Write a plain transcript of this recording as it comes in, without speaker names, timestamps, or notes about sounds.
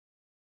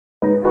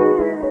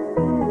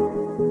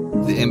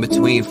In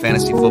Between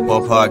Fantasy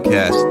Football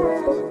Podcast,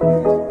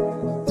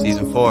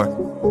 Season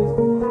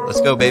 4. Let's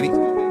go, baby.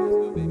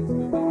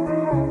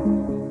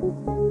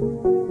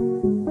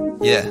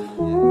 Yeah.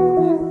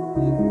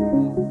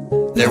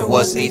 There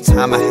was a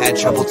time I had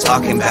trouble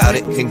talking about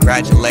it.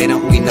 Congratulate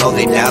them, we know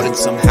they doubted.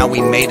 Somehow we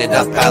made it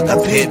up out the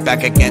pit,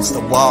 back against the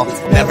wall.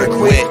 Never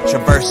quit,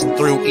 traversing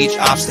through each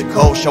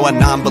obstacle. Show a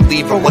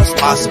non-believer what's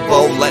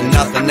possible. Let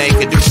nothing they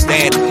could do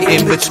stand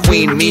in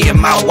between me and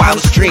my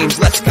wildest dreams.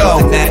 Let's go.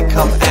 And that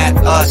come at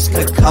us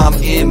could come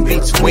in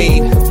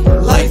between.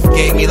 Life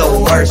gave me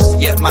the worst,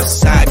 yet my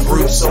side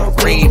grew so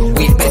green.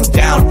 We've been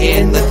down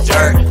in the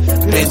dirt,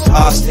 been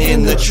tossed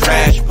in the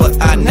trash,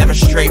 but I never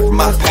strayed from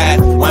my path.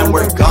 When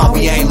we're gone,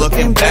 we ain't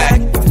looking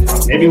back.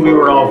 Maybe we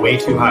were all way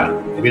too high.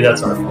 Maybe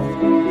that's our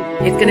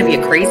fault. It's going to be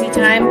a crazy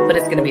time, but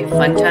it's going to be a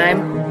fun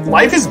time.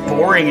 Life is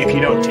boring if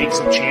you don't take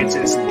some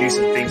chances and do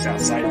some things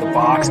outside the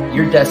box.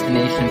 Your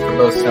destination for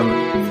both some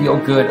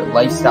feel-good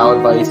lifestyle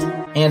advice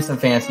and some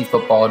fantasy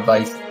football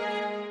advice.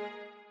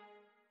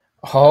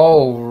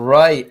 All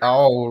right.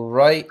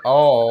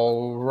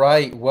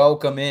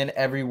 Welcome in,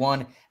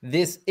 everyone.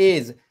 This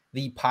is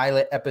the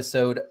pilot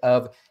episode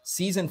of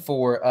Season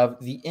 4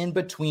 of the In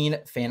Between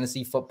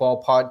Fantasy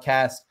Football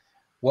Podcast.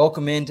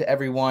 Welcome in to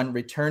everyone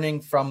returning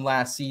from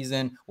last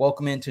season.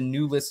 Welcome in to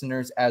new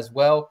listeners as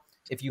well.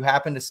 If you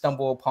happen to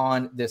stumble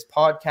upon this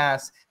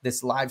podcast,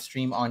 this live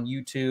stream on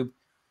YouTube,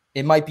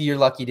 it might be your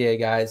lucky day,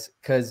 guys,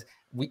 because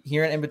we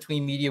here at In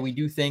Between Media, we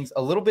do things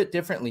a little bit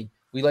differently.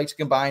 We like to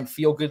combine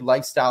feel-good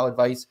lifestyle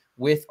advice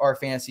with our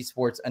fantasy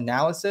sports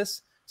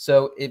analysis.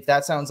 So if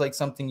that sounds like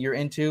something you're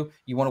into,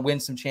 you want to win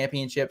some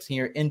championships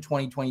here in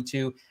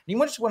 2022, and you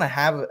just want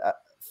to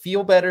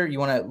feel better, you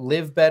want to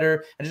live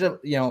better, and just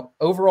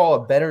overall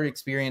a better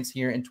experience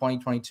here in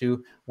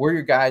 2022, we're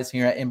your guys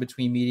here at In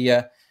Between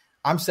Media.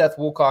 I'm Seth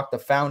Woolcock, the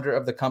founder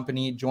of the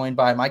company, joined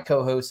by my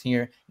co-host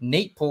here,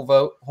 Nate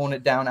Pulvo, holding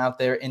it down out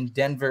there in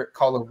Denver,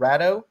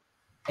 Colorado,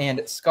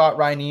 and Scott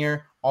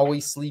Reinier,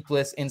 always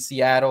sleepless in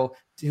Seattle.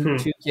 Two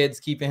kids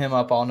keeping him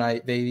up all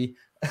night, baby.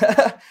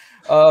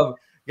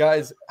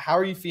 Guys, how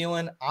are you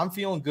feeling? I'm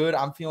feeling good.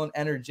 I'm feeling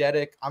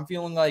energetic. I'm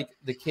feeling like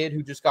the kid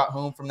who just got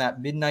home from that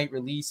midnight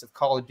release of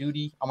Call of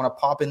Duty. I want to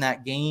pop in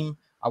that game.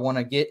 I want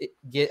to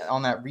get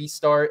on that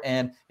restart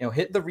and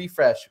hit the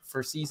refresh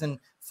for Season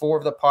 4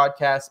 of the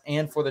podcast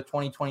and for the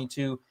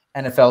 2022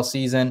 NFL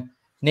season.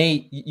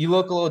 Nate, you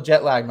look a little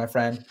jet lagged, my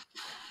friend.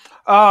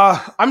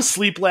 I'm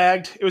sleep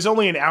lagged. It was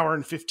only an hour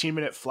and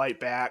 15-minute flight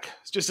back.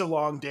 It's just a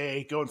long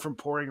day going from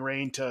pouring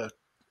rain to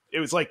it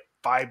was like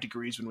 5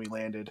 degrees when we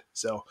landed.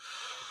 So,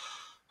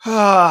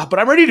 but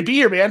I'm ready to be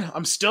here, man.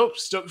 I'm stoked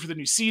for the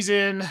new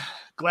season.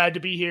 Glad to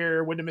be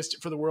here. Wouldn't have missed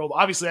it for the world.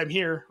 Obviously, I'm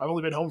here. I've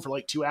only been home for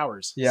like 2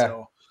 hours. Yeah.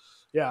 So,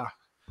 yeah.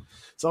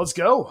 So let's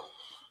go.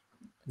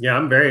 Yeah,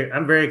 I'm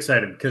very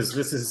excited because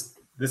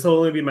this will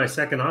only be my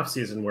second off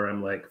season where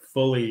I'm like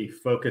fully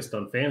focused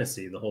on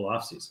fantasy the whole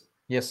off season.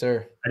 Yes,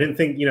 sir. I didn't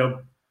think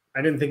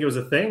it was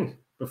a thing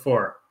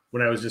before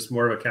when I was just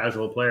more of a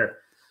casual player.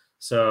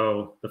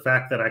 So the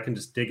fact that I can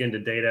just dig into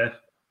data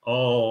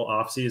all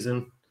off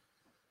season,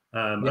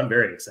 I'm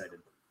very excited.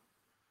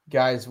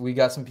 Guys, we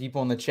got some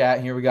people in the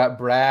chat here. We got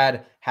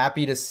Brad.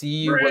 Happy to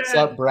see you. Brad. What's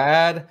up,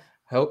 Brad?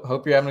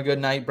 Hope you're having a good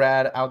night,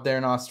 Brad, out there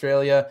in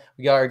Australia.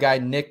 We got our guy,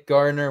 Nick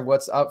Gardner.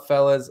 What's up,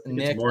 fellas?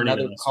 Nick,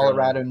 another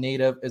Colorado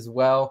native as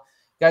well.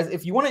 Guys,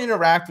 if you want to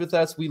interact with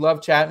us, we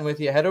love chatting with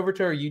you. Head over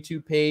to our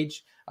YouTube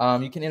page.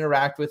 You can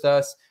interact with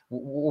us.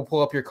 We'll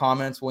pull up your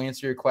comments. We'll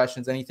answer your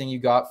questions, anything you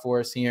got for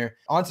us here.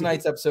 On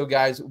tonight's episode,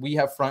 guys, we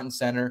have front and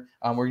center.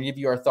 We're going to give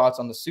you our thoughts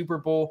on the Super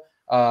Bowl,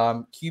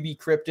 QB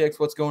cryptics,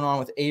 what's going on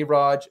with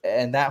A-Rod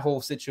and that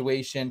whole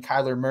situation.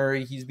 Kyler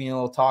Murray, he's being a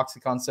little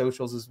toxic on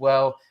socials as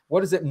well. What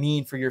does it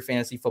mean for your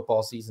fantasy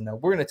football season, though?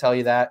 We're going to tell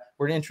you that.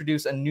 We're going to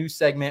introduce a new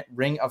segment,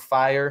 Ring of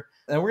Fire,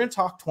 and we're going to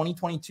talk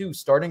 2022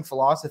 starting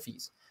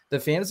philosophies. The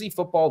fantasy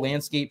football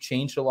landscape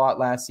changed a lot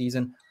last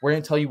season. We're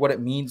going to tell you what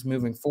it means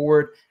moving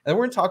forward. And then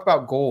we're going to talk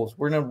about goals.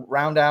 We're going to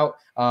round out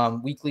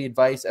weekly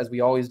advice, as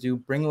we always do,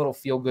 bring a little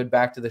feel-good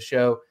back to the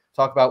show,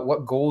 talk about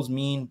what goals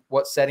mean,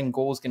 what setting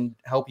goals can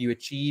help you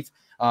achieve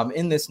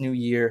in this new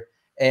year.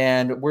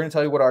 And we're going to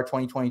tell you what our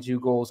 2022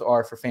 goals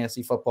are for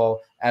fantasy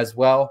football as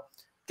well.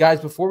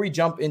 Guys, before we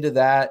jump into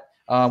that,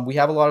 we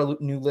have a lot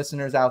of new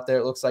listeners out there,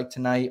 it looks like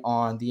tonight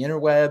on the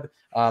interweb,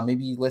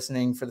 maybe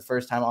listening for the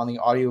first time on the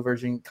audio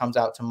version, comes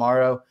out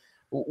tomorrow.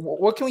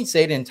 What can we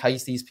say to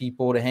entice these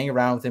people to hang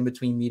around with In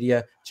Between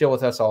Media, chill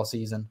with us all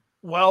season?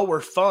 Well,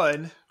 we're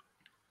fun.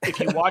 If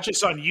you watch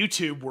us on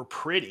YouTube, we're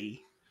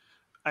pretty.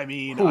 I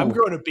mean, Ooh. I'm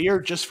growing a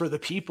beard just for the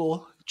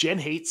people. Jen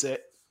hates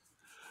it,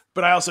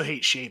 but I also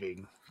hate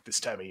shaving this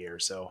time of year.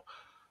 So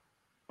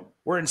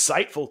we're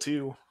insightful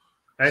too.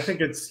 I think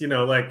it's,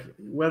 like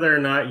whether or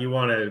not you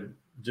want to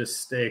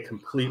just stay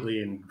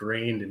completely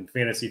ingrained in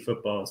fantasy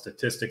football and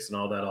statistics and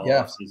all that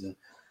off season.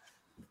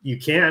 You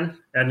can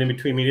add an In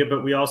Between Media,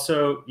 but we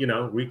also,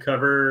 we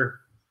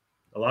cover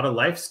a lot of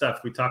life stuff.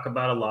 We talk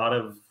about a lot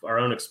of our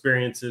own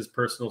experiences,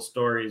 personal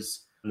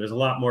stories, and there's a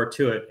lot more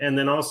to it. And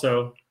then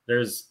also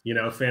There's,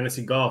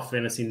 fantasy golf,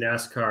 fantasy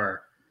NASCAR,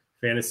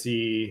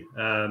 fantasy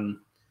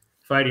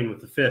fighting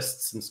with the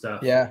fists and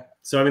stuff. Yeah.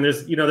 So, I mean,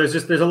 there's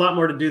a lot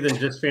more to do than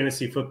just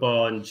fantasy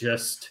football and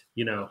just,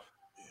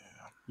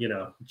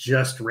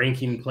 just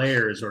ranking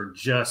players or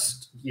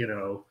just,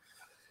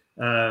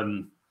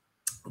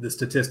 the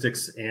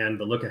statistics and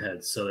the look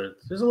ahead. So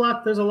there's a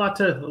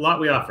lot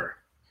we offer.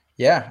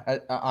 Yeah,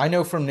 I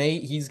know from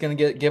Nate, he's going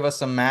to give us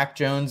some Mac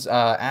Jones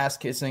ass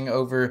kissing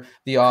over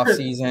the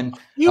offseason.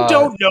 You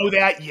don't know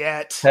that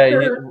yet. Hey,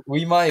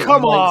 we might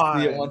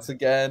see it once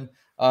again.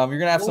 You're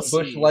going to have some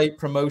Busch Light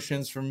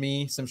promotions from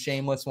me, some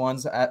shameless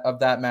ones of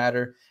that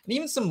matter, and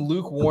even some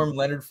lukewarm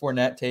Leonard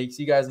Fournette takes.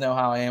 You guys know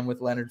how I am with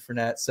Leonard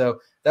Fournette.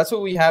 So that's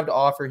what we have to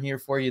offer here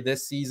for you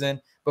this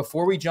season.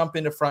 Before we jump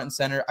into front and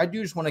center, I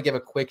do just want to give a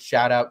quick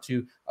shout out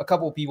to a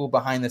couple of people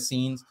behind the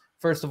scenes.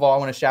 First of all, I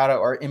want to shout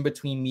out our In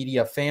Between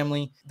Media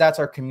family. That's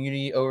our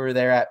community over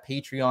there at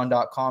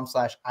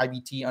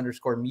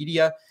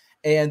patreon.com/IBT_media.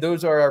 And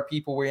those are our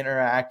people we're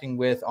interacting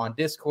with on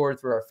Discord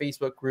through our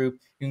Facebook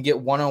group. You can get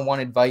one-on-one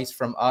advice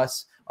from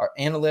us, our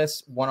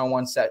analysts,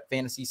 one-on-one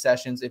fantasy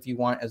sessions if you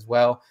want as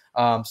well.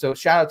 So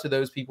shout out to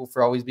those people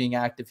for always being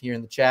active here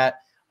in the chat.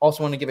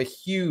 Also want to give a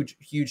huge,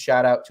 huge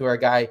shout out to our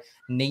guy,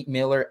 Nate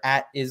Miller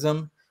at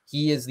Ism.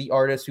 He is the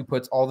artist who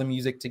puts all the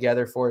music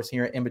together for us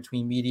here at In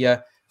Between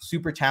Media.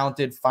 Super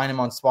talented. Find him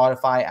on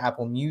Spotify,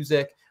 Apple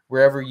Music,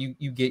 wherever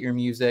you get your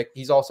music.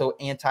 He's also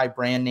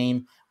anti-brand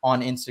name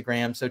on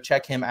Instagram, so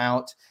check him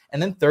out.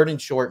 And then Third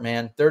and Short,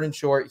 man. Third and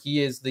Short,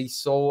 he is the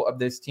soul of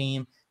this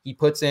team. He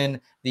puts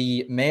in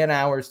the man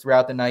hours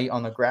throughout the night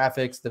on the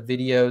graphics, the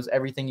videos,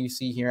 everything you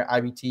see here at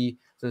IBT.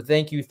 So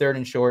thank you, Third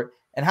and Short.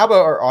 And how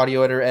about our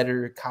audio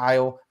editor,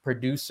 Kyle,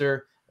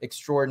 producer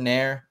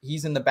extraordinaire?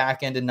 He's in the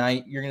back end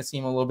tonight. You're going to see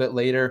him a little bit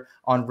later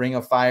on Ring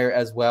of Fire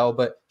as well.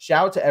 But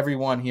shout out to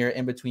everyone here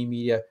In Between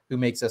Media who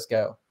makes us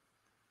go.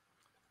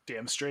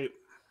 Damn straight.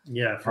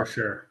 Yeah, for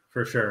sure.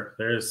 For sure.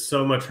 There's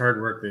so much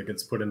hard work that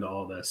gets put into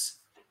all this.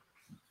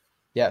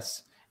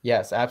 Yes,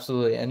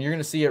 absolutely. And you're going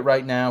to see it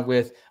right now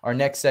with our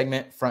next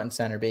segment, Front and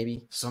Center,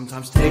 baby.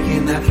 Sometimes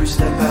taking that first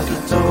step out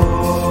the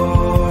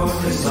door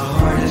is the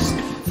hardest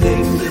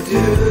thing to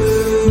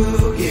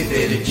do. Give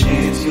it a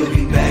chance, you'll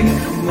be begging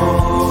for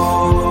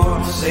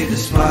more. Save the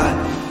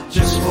spot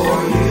just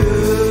for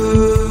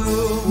you.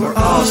 We're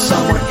all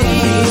somewhere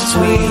in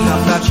between.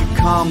 How about you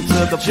come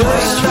to the place where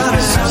you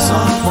have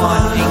some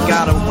fun? Ain't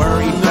gotta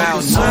worry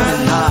about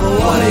knowing not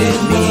what it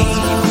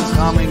means.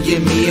 Come and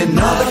give me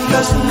another,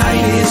 cause the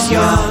night is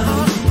young.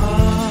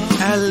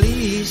 At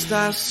least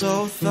I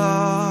so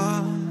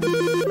thought.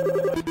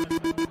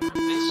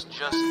 This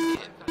just in.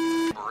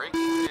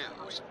 Breaking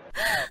news.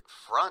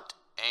 Front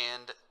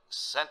and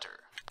center.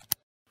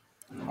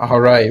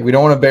 All right. We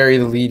don't want to bury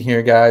the lead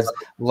here, guys.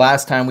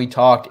 Last time we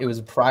talked, it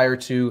was prior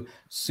to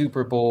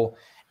Super Bowl.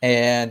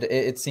 And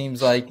it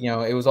seems like,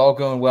 it was all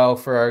going well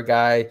for our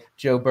guy,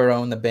 Joe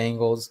Burrow and the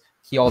Bengals.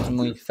 He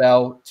ultimately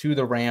fell to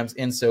the Rams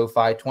in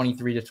SoFi,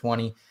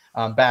 23-20,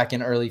 back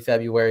in early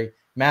February.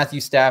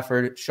 Matthew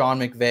Stafford, Sean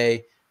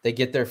McVay, they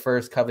get their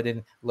first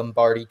coveted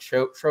Lombardi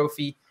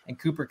trophy. And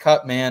Cooper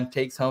Kupp, man,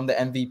 takes home the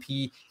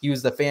MVP. He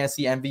was the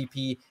fantasy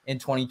MVP in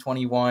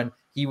 2021.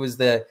 He was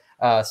the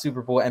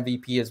Super Bowl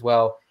MVP as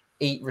well.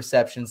 8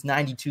 receptions,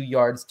 92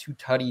 yards, 2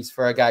 tutties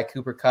for our guy,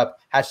 Cooper Kupp.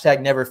 #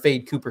 never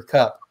fade Cooper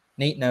Kupp.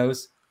 Nate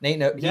knows. He's on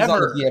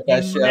the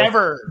DFS show.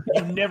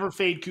 You never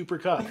fade Cooper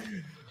Kupp.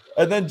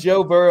 And then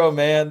Joe Burrow,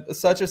 man,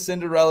 such a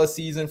Cinderella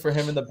season for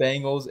him and the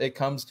Bengals. It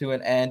comes to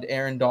an end.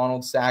 Aaron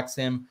Donald sacks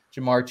him.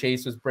 Jamar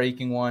Chase was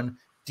breaking one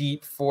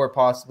deep for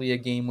possibly a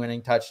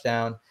game-winning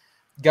touchdown.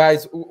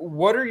 Guys,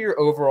 what are your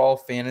overall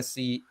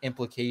fantasy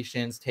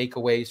implications,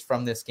 takeaways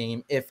from this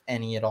game, if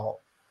any at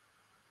all?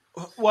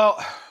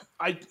 Well,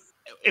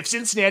 if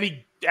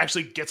Cincinnati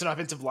actually gets an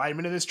offensive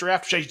lineman in this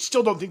draft, which I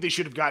still don't think they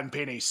should have gotten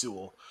Penei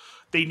Sewell,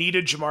 they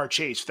needed Jamar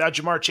Chase. Without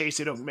Jamar Chase,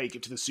 they don't make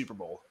it to the Super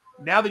Bowl.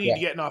 Now they need to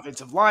get an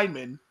offensive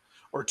lineman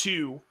or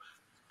two,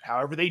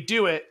 however they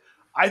do it.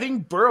 I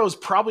think Burrow's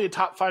probably a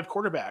top 5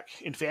 quarterback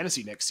in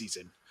fantasy next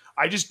season.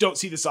 I just don't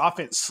see this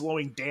offense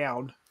slowing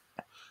down.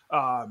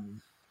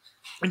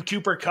 And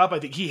Cooper Kupp, I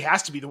think he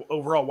has to be the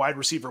overall wide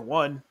receiver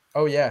 1.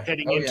 Oh, yeah.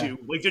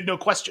 There's no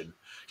question.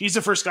 He's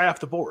the first guy off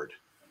the board.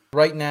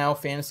 Right now,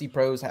 Fantasy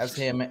Pros has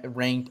him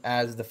ranked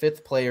as the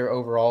 5th player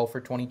overall for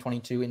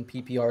 2022 in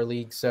PPR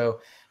League. So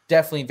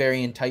definitely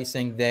very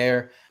enticing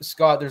there.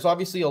 Scott, there's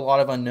obviously a lot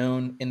of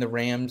unknown in the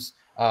Rams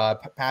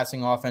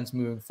passing offense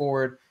moving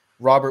forward.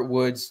 Robert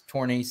Woods,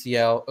 torn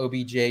ACL,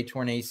 OBJ,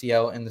 torn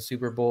ACL in the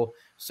Super Bowl.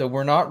 So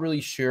we're not really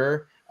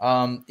sure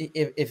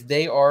if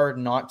they are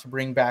not to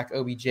bring back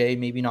OBJ,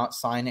 maybe not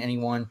sign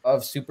anyone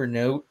of super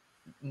note.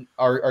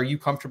 Are you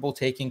comfortable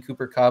taking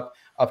Cooper Kupp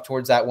up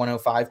towards that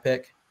 105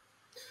 pick?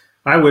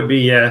 I would be,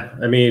 yeah.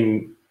 I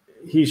mean,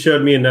 he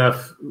showed me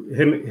enough.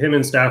 Him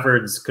and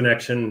Stafford's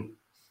connection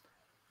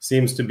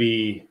seems to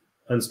be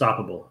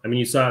unstoppable. I mean,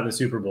 you saw it in the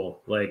Super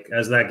Bowl. Like,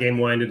 as that game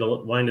winded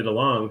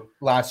along.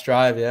 Last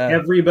drive, yeah.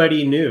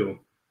 Everybody knew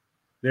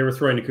they were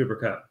throwing to Cooper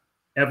Kupp.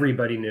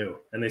 Everybody knew,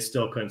 and they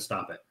still couldn't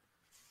stop it.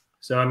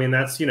 So, I mean,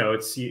 that's,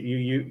 it's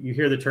you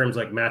hear the terms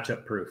like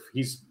matchup proof.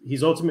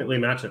 He's ultimately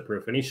matchup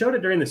proof. And he showed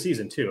it during the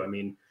season too. I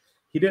mean,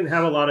 he didn't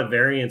have a lot of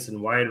variance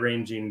and wide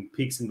ranging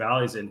peaks and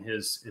valleys in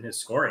his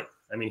scoring.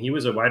 I mean, he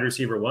was a wide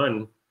receiver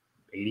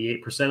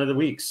 88% of the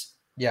weeks.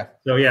 Yeah.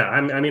 So yeah,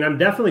 I'm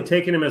definitely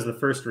taking him as the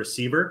first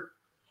receiver.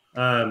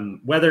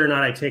 Whether or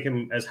not I take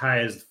him as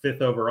high as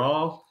 5th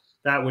overall,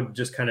 that would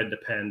just kind of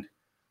depend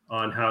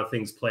on how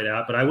things played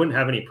out. But I wouldn't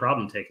have any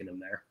problem taking him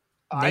there.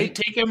 I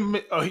take him.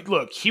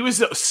 Look, he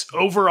was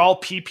overall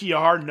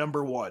PPR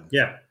number 1.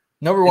 Yeah.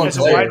 Number 1 as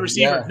player. A wide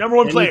receiver. Number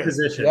 1 player.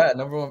 Position. Yeah,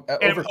 number 1.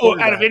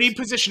 Out of any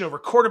position, over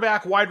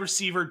quarterback, wide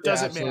receiver,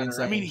 doesn't matter.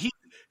 Insane. I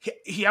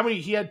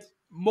mean, he had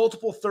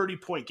multiple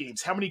 30-point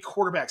games. How many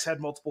quarterbacks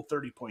had multiple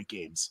 30-point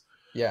games?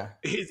 Yeah.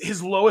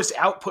 His lowest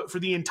output for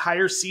the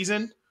entire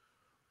season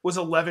was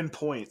 11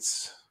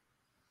 points.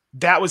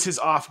 That was his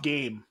off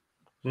game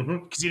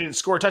because he didn't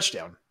score a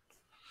touchdown.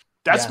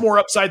 That's more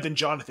upside than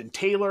Jonathan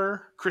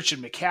Taylor,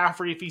 Christian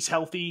McCaffrey if he's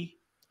healthy.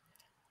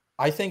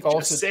 I think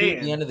also too,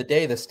 at the end of the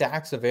day, the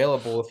stack's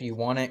available if you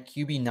want it.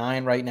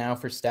 QB9 right now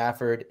for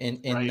Stafford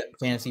in the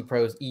Fantasy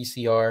Pros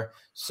ECR.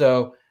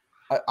 So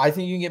I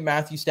think you can get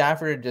Matthew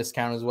Stafford at a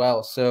discount as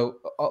well. So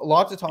a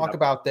lot to talk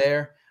about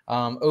there.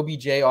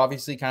 OBJ,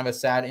 obviously kind of a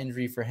sad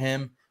injury for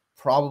him.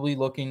 Probably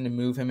looking to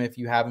move him if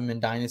you have him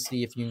in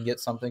Dynasty, if you can get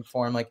something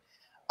for him. Like,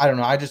 I don't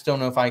know. I just don't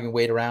know if I can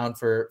wait around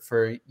for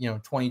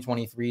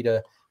 2023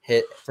 to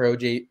hit for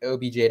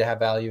OBJ to have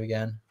value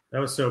again. That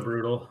was so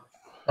brutal.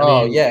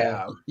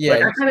 Yeah.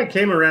 Like, I kind of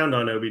came around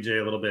on OBJ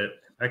a little bit.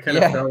 I kind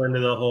of fell into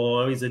the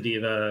whole, he's a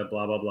diva,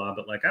 blah, blah, blah.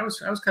 But like, I was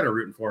kind of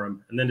rooting for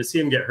him. And then to see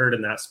him get hurt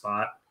in that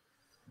spot,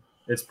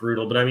 it's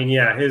brutal. But I mean,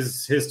 yeah,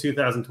 his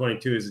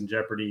 2022 is in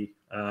jeopardy.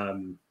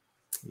 The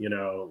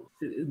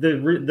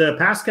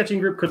pass catching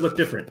group could look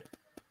different.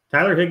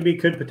 Tyler Higbee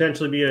could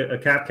potentially be a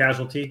cap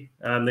casualty.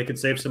 They could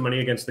save some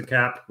money against the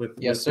cap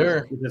with his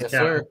cap.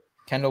 Sir.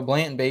 Kendall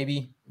Blanton,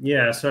 baby.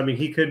 Yeah, so I mean,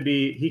 he could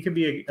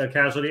be a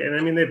casualty, and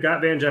I mean, they've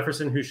got Van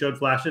Jefferson who showed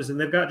flashes, and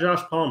they've got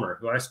Josh Palmer,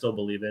 who I still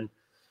believe in.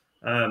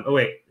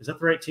 Is that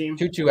the right team?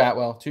 Tutu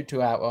Atwell. Tutu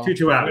Atwell.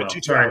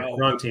 Sorry,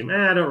 wrong team.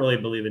 I don't really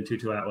believe in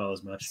Tutu Atwell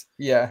as much.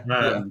 Yeah.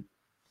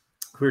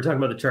 If we were talking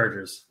about the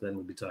Chargers, then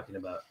we'd be talking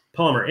about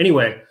Palmer.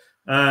 Anyway,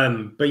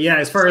 but yeah,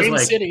 as far as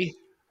what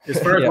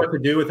to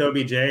do with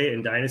OBJ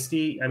in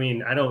Dynasty, I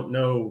mean, I don't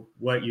know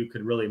what you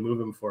could really move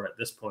him for at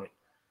this point.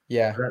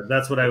 Yeah.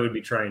 That's what I would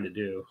be trying to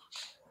do.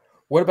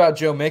 What about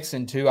Joe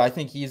Mixon, too? I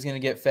think he's going to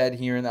get fed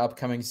here in the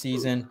upcoming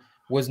season.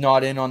 Was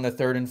not in on the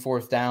 3rd and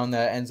 4th down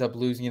that ends up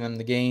losing them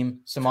the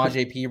game.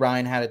 Samaje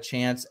Perine had a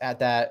chance at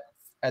that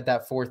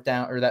 4th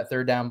down or that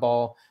 3rd down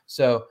ball.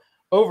 So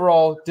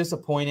overall,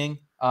 disappointing.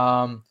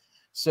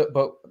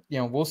 But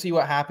we'll see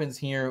what happens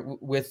here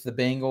with the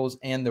Bengals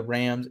and the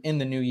Rams in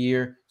the new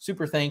year.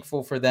 Super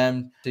thankful for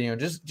them to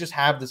just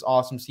have this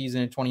awesome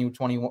season in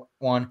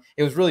 2021.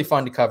 It was really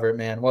fun to cover it,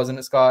 man, wasn't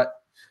it, Scott?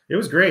 It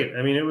was great.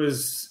 I mean, it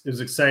was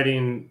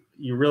exciting.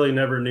 You really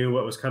never knew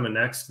what was coming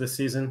next this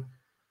season.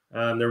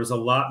 There was a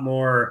lot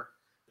more.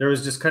 There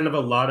was just kind of a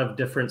lot of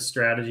different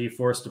strategy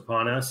forced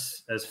upon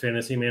us as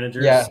fantasy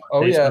managers. Yeah.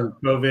 Based on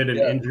COVID and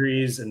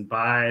injuries and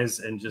buys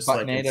and just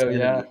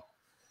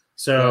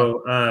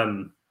So,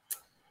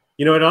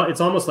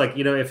 it's almost like,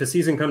 if a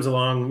season comes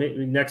along,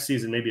 next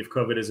season, maybe if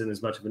COVID isn't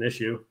as much of an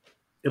issue,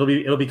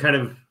 it'll be kind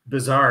of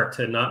bizarre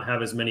to not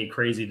have as many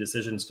crazy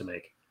decisions to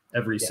make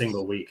every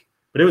single week.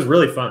 But it was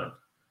really fun.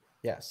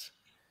 Yes.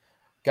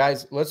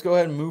 Guys, let's go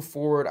ahead and move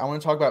forward. I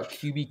want to talk about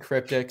QB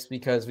cryptics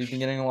because we've been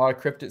getting a lot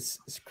of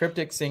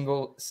cryptic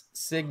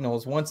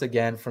signals once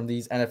again from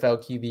these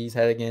NFL QBs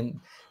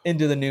heading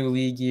into the new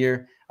league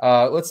year.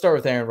 Let's start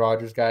with Aaron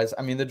Rodgers, guys.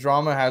 I mean, the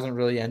drama hasn't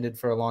really ended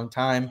for a long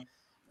time.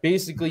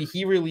 Basically,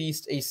 he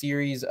released a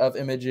series of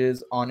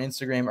images on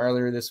Instagram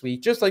earlier this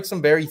week, just like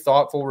some very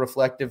thoughtful,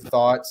 reflective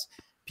thoughts.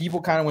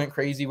 People kind of went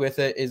crazy with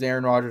it. Is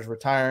Aaron Rodgers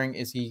retiring?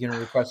 Is he going to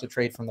request a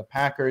trade from the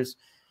Packers?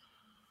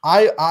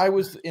 I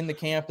was in the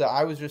camp that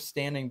I was just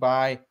standing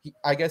by.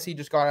 I guess he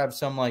just got to have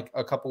some like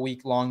a couple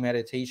week long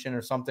meditation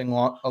or something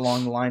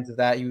along the lines of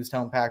that. He was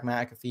telling Pat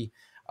McAfee.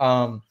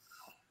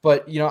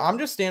 But, I'm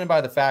just standing by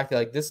the fact that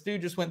like this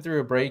dude just went through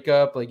a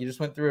breakup. Like he just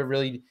went through a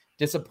really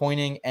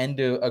disappointing end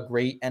to a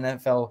great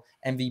NFL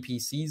MVP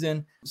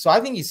season. So I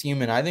think he's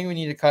human. I think we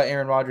need to cut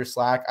Aaron Rodgers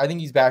slack. I think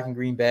he's back in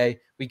Green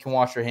Bay. We can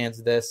wash our hands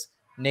of this.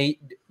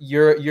 Nate,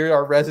 you're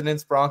our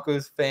resident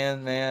Broncos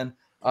fan, man.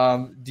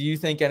 Do you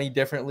think any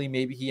differently?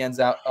 Maybe he ends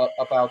up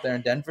out there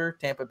in Denver,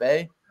 Tampa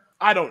Bay?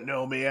 I don't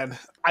know, man.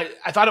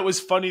 I thought it was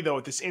funny, though,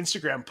 with this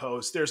Instagram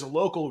post. There's a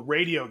local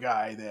radio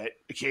guy that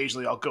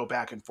occasionally I'll go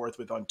back and forth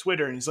with on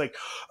Twitter, and he's like,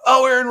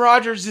 oh, Aaron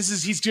Rodgers,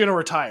 he's going to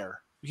retire.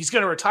 He's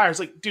going to retire. It's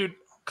like, dude,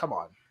 come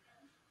on.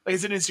 Like,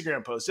 it's an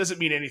Instagram post. Doesn't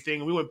mean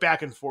anything. We went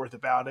back and forth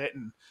about it,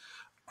 and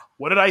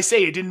what did I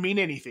say? It didn't mean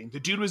anything. The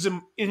dude was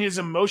in his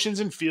emotions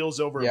and feels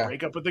over a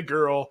breakup with a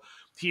girl.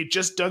 He had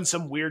just done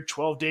some weird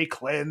 12-day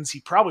cleanse. He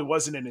probably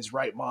wasn't in his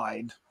right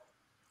mind.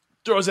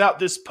 Throws out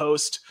this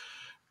post,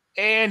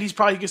 and he's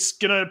probably just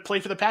going to play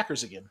for the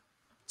Packers again.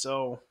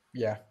 So,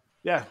 yeah.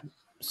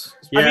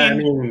 Yeah, I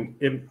mean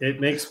it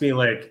makes me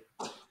like,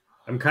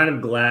 I'm kind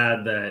of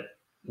glad that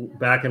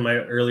back in my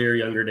earlier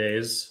younger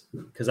days,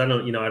 because I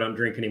don't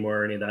drink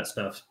anymore or any of that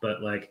stuff,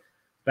 but like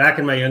back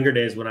in my younger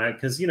days when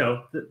because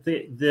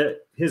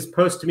his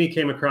post to me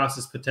came across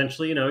as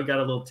potentially, he got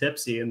a little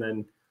tipsy and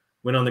then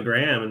went on the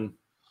gram and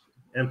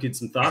emptied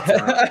some thoughts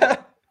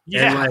out.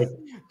 Yeah. And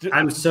like,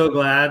 I'm so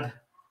glad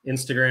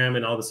Instagram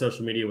and all the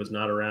social media was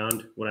not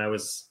around when I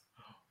was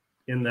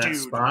in that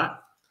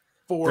spot.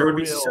 There would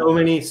be so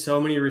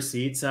many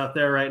receipts out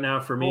there right now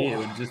for me. It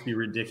would just be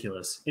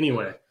ridiculous.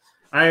 Anyway,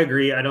 I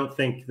agree. I don't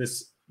think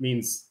this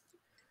means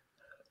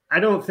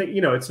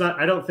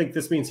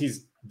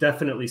he's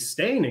definitely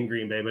staying in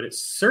Green Bay, but it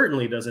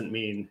certainly doesn't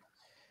mean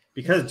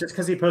just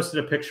because he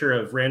posted a picture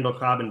of Randall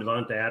Cobb and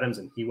Devontae Adams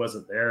and he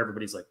wasn't there,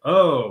 everybody's like,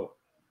 oh,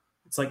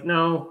 it's like,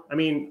 no, I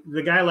mean,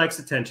 the guy likes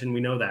attention. We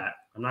know that.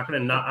 I'm not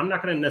going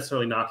to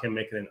necessarily knock him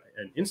making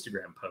an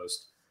Instagram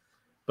post,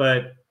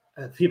 but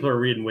people are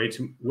reading way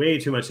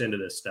too much into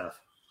this stuff.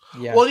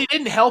 Yeah. Well, he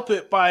didn't help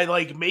it by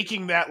like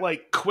making that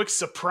like quick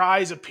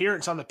surprise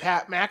appearance on the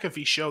Pat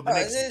McAfee show the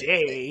next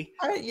day.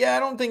 I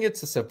don't think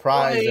it's a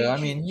surprise. I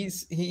mean,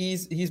 he's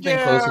been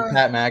close with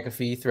Pat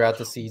McAfee throughout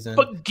the season.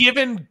 But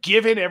given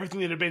everything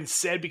that had been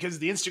said, because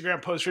the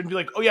Instagram post would be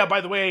like, oh yeah, by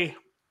the way,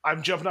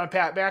 I'm jumping on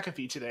Pat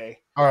McAfee today.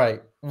 All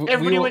right,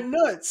 everybody went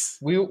nuts.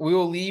 We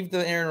will leave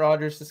the Aaron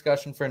Rodgers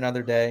discussion for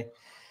another day.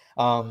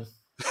 I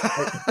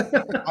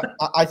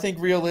think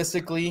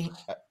realistically,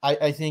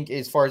 I think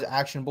as far as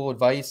actionable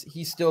advice,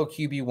 he's still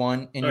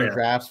QB1 in your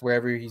drafts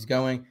wherever he's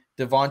going.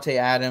 Devontae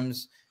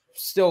Adams,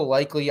 still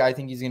likely. I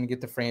think he's going to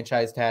get the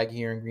franchise tag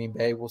here in Green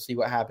Bay. We'll see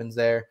what happens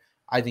there.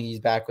 I think he's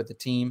back with the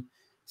team.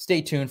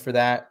 Stay tuned for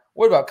that.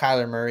 What about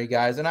Kyler Murray,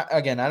 guys? And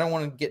I don't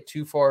want to get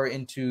too far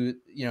into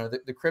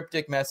the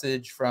cryptic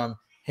message from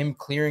him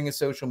clearing his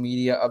social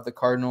media of the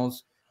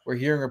Cardinals. We're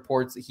hearing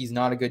reports that he's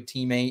not a good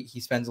teammate. He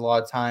spends a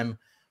lot of time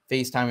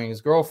FaceTiming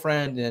his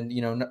girlfriend and,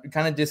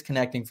 kind of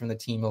disconnecting from the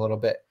team a little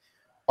bit.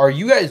 Are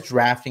you guys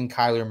drafting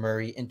Kyler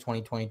Murray in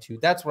 2022?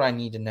 That's what I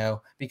need to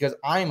know, because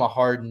I'm a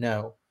hard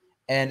no.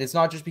 And it's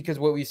not just because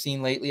what we've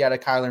seen lately out of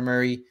Kyler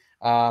Murray.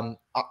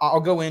 I'll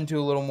go into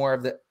a little more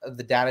of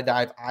the data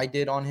dive I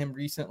did on him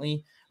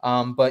recently.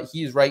 But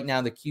he is right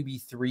now the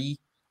QB3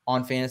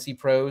 on Fantasy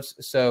Pros.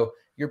 So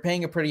you're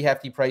paying a pretty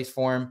hefty price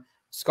for him.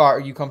 Scott, are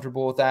you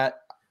comfortable with that?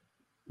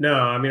 No,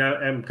 I mean,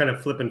 I'm kind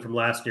of flipping from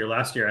last year.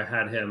 Last year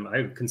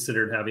I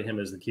considered having him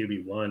as the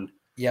QB1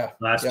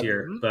 last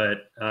year,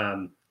 but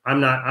I'm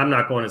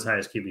not going as high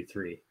as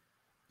QB3.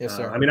 Yes,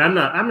 sir. I mean, I'm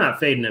not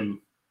fading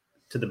him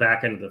to the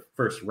back end of the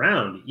first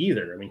round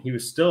either. I mean, he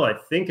was still, I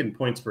think, in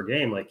points per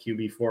game, like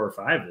QB 4 or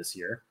 5 this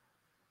year.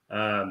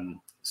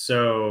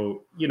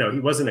 So, he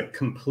wasn't a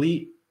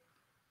complete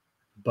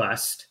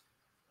bust,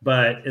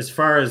 but as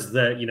far as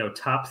the,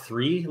 top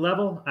 3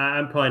 level,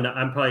 I'm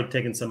probably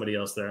taking somebody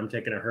else there. I'm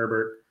taking a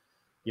Herbert,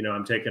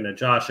 I'm taking a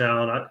Josh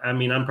Allen. I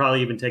mean, I'm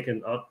probably even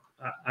taking,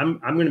 I'm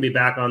going to be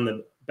back on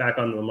the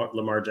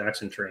Lamar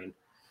Jackson train.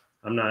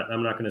 I'm not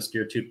going to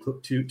steer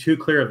too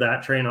clear of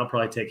that train. I'll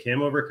probably take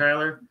him over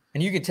Kyler.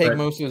 And you could take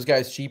most of those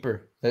guys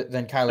cheaper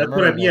than Kyler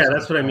Murray.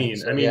 That's what I mean.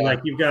 So, like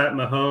you've got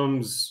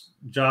Mahomes,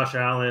 Josh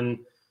Allen,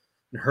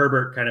 and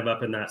Herbert kind of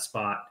up in that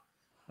spot.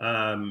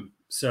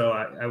 So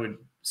I would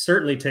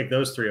certainly take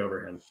those 3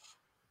 over him.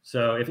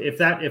 So if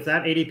that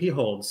ADP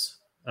holds,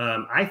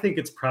 I think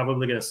it's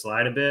probably going to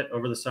slide a bit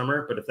over the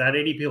summer. But if that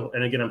ADP,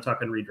 and again, I'm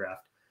talking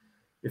redraft,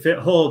 if it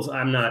holds,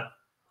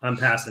 I'm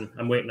passing.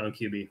 I'm waiting on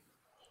QB.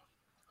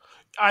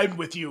 I'm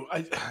with you.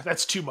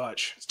 That's too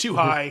much. It's too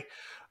high.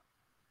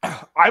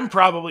 I'm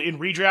probably in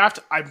redraft.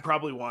 I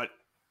probably want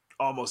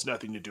almost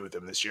nothing to do with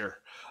them this year.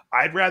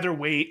 I'd rather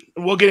wait.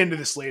 We'll get into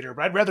this later,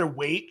 but I'd rather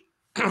wait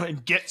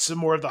and get some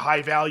more of the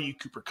high value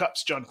Cooper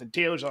Kupps, Jonathan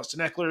Taylors, Austin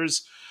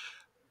Eckler's.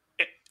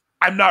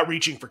 I'm not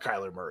reaching for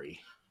Kyler Murray.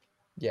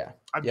 Yeah.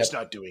 I'm just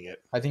not doing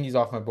it. I think he's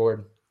off my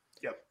board.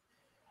 Yep.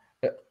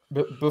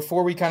 But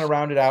before we kind of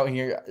round it out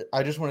here,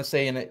 I just want to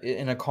say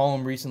in a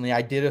column recently,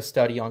 I did a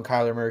study on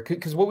Kyler Murray,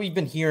 because what we've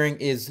been hearing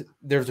is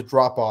there's a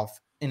drop-off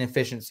in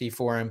efficiency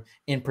for him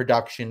in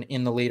production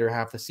in the later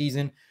half of the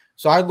season.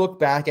 So I looked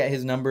back at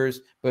his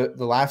numbers, but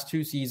the last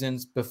 2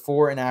 seasons,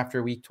 before and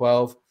after week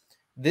 12,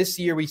 this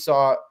year we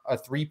saw a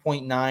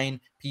 3.9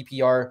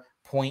 PPR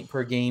point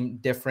per game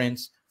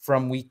difference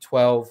from week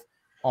 12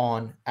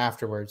 on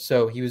afterwards.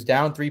 So he was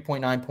down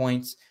 3.9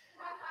 points.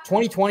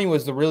 2020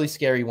 was the really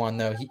scary one,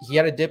 though. He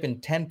had a dip in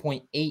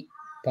 10.8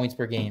 points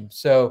per game.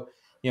 So,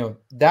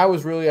 that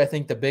was really, I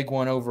think, the big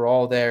one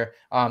overall there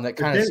that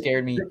kind of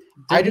scared me.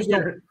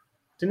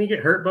 Didn't he get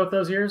hurt both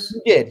those years?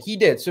 He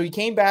did. So he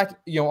came back,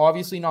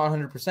 obviously not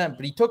 100%,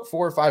 but he took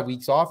 4 or 5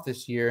 weeks off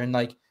this year. And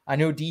I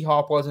know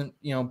D-Hop wasn't,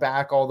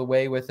 back all the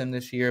way with him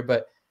this year,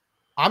 but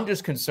I'm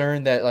just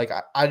concerned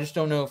that I just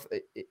don't know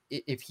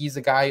if he's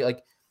a guy.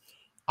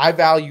 I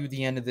value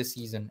the end of the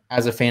season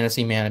as a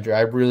fantasy manager.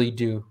 I really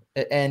do.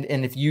 And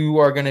if you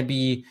are going to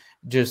be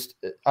just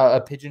a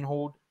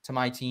pigeonholed to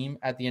my team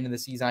at the end of the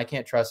season, I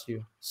can't trust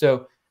you.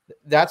 So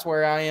that's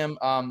where I am.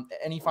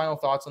 Any final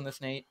thoughts on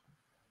this, Nate?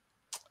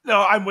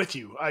 No, I'm with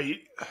you.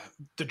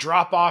 The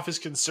drop off is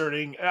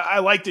concerning. I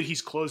like that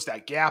he's closed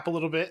that gap a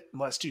little bit in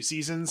the last 2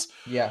 seasons.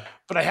 Yeah.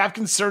 But I have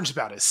concerns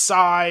about his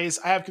size.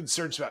 I have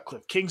concerns about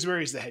Cliff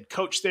Kingsbury as the head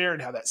coach there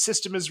and how that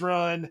system is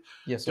run.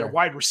 Yes, Their sir.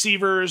 wide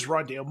receivers,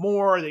 Rondale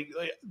Moore.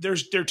 There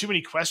are too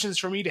many questions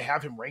for me to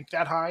have him ranked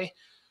that high.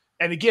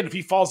 And again, if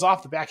he falls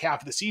off the back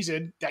half of the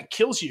season, that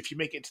kills you if you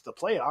make it to the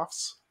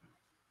playoffs.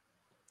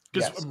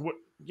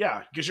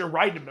 Because you're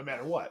riding him no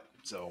matter what.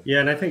 So yeah,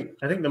 and I think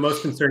the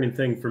most concerning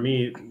thing for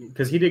me,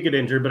 because he did get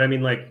injured, but I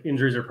mean, like,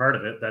 injuries are part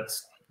of it.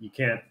 That's you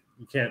can't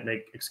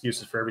make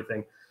excuses for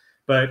everything.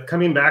 But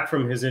coming back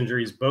from his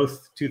injuries,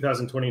 both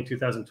 2020 and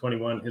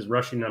 2021, his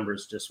rushing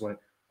numbers just went,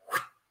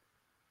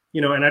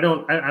 and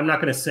I'm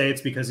not going to say it's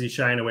because he's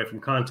shying away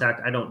from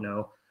contact. I don't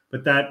know,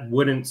 but that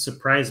wouldn't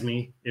surprise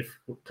me if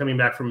coming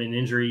back from an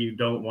injury, you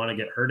don't want to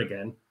get hurt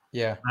again.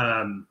 Yeah.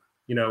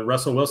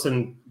 Russell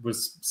Wilson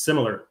was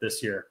similar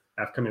this year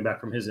after coming back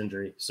from his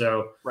injury.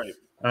 So right.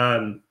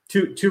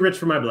 Too rich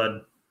for my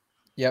blood.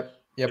 Yep.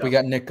 Yeah. We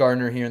got Nick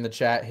Gardner here in the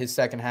chat. His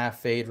second half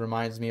fade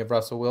reminds me of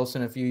Russell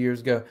Wilson a few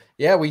years ago.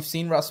 Yeah, we've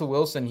seen Russell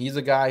Wilson. He's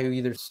a guy who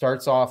either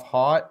starts off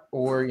hot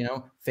or,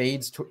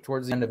 fades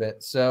towards the end of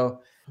it. So,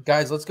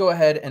 guys, let's go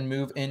ahead and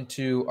move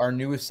into our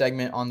newest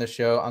segment on the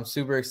show. I'm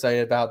super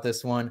excited about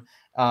this one.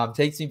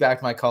 Takes me back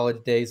to my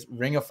college days.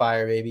 Ring of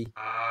Fire, baby.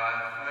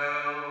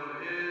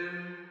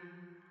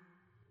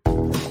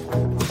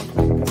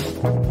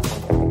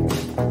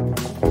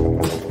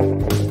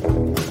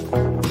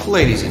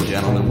 Ladies and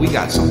gentlemen, we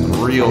got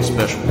something real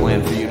special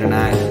planned for you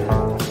tonight.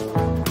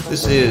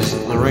 This is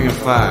the Ring of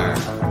Fire,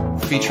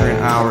 featuring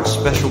our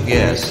special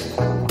guest,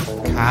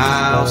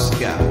 Kyle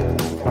Scott.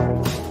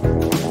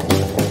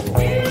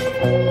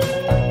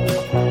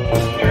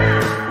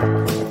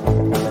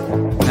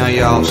 Now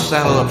y'all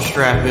saddle up,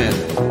 strap in.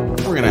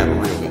 We're gonna have a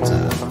real good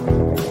time.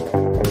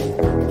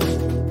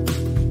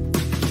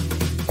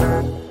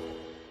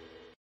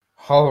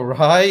 All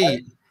right.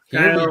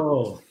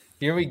 Kyle.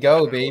 Here we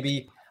go,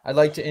 baby. I'd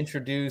like to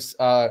introduce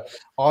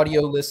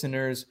audio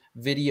listeners,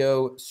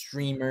 video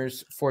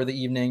streamers for the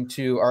evening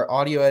to our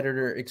audio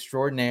editor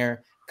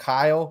extraordinaire,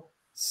 Kyle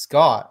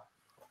Scott.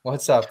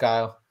 What's up,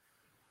 Kyle?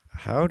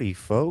 Howdy,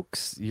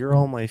 folks. You're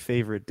all my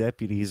favorite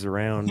deputies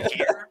around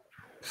here.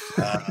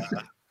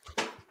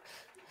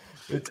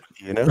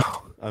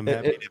 I'm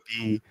happy to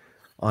be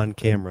on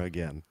camera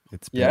again.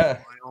 It's been a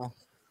while,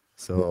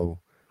 so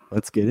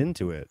let's get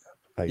into it.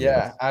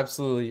 Yeah,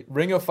 absolutely.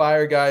 Ring of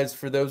Fire, guys,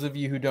 for those of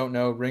you who don't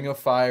know, Ring of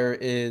Fire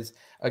is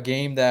a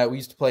game that we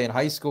used to play in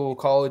high school,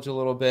 college a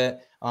little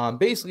bit,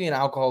 basically an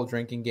alcohol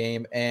drinking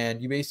game.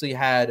 And you basically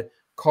had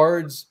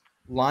cards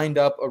lined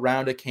up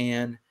around a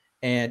can,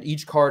 and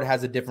each card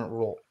has a different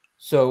rule.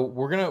 So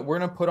we're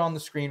gonna put on the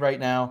screen right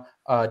now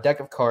a deck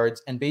of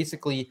cards, and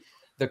basically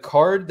the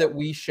card that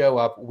we show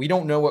up, we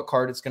don't know what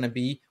card it's going to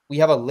be. We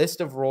have a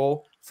list of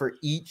roll for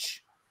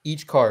each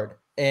card.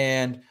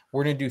 And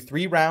we're going to do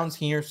 3 rounds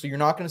here. So you're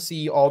not going to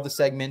see all the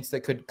segments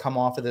that could come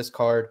off of this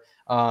card.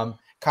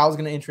 Kyle's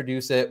going to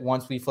introduce it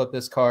once we flip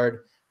this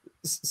card.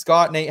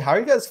 Scott, Nate, how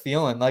are you guys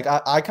feeling? Like,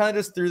 I kind of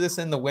just threw this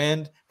in the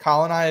wind.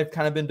 Kyle and I have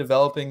kind of been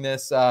developing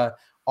this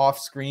off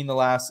screen the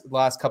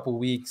last couple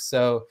weeks.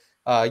 So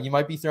you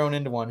might be thrown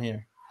into one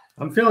here.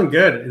 I'm feeling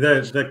good.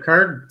 The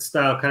card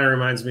style kind of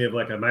reminds me of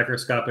like a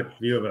microscopic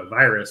view of a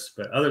virus.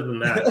 But other than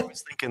that, I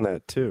was thinking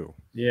that too.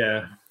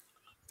 Yeah.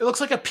 It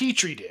looks like a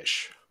Petri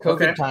dish.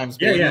 COVID times,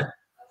 baby. Yeah.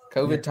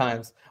 COVID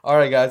times. All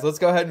right, guys, let's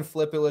go ahead and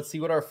flip it. Let's see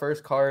what our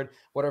first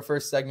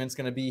segment's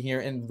going to be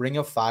here in Ring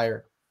of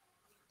Fire.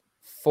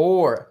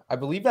 4. I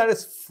believe that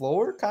is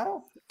floor,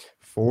 Kyle?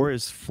 4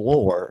 is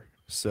floor.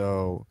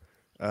 So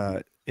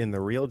in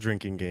the real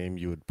drinking game,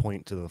 you would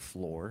point to the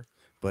floor.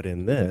 But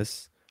in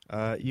this,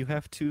 you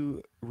have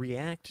to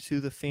react to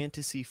the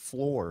fantasy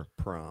floor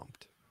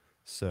prompt.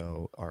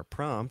 So our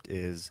prompt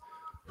is,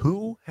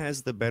 who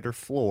has the better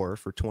floor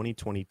for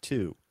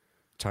 2022?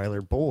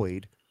 Tyler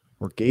Boyd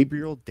or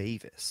Gabriel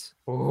Davis?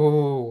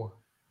 Oh,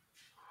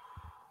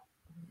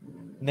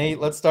 Nate,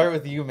 let's start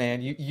with you,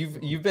 man.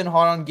 You've been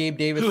hot on Gabe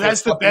Davis. Who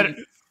has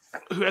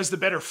the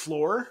better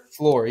floor?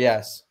 Floor,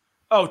 yes.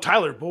 Oh,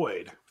 Tyler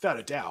Boyd, without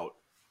a doubt.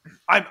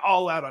 I'm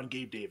all out on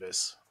Gabe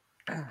Davis.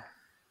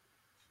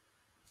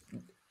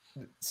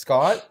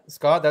 Scott,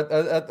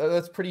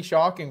 that's pretty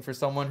shocking for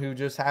someone who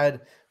just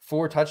had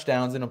 4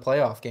 touchdowns in a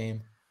playoff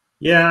game.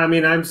 Yeah, I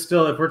mean, I'm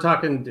still, if we're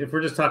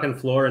just talking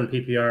floor and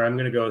PPR, I'm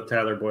going to go with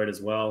Tyler Boyd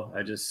as well.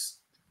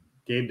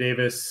 Gabe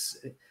Davis,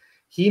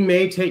 he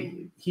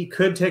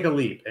could take a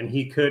leap, and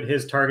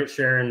his target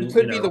share, and he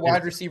could be the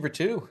wide receiver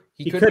too.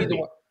 He could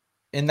be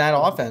in that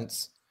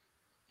offense.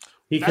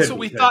 That's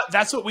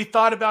what we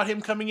thought about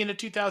him coming into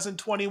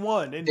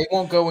 2021. And they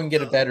won't go and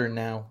get a better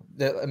now.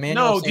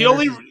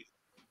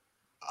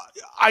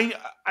 I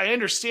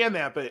understand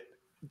that, but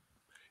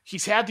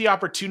he's had the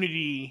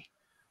opportunity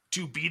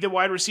to be the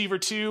wide receiver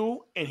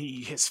too, and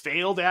he has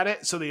failed at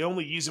it. So they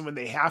only use him when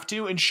they have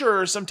to. And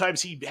sure,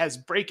 sometimes he has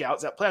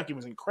breakouts. That playoff game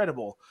was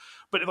incredible,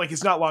 but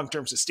it's not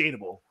long-term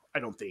sustainable, I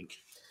don't think.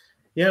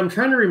 Yeah, I'm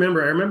trying to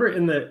remember. I remember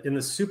in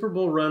the Super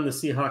Bowl run the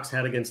Seahawks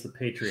had against the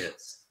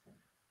Patriots,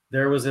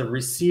 there was a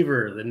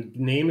receiver. The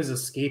name is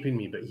escaping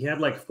me, but he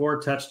had like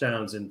 4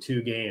 touchdowns in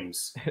 2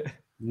 games.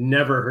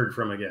 Never heard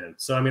from again.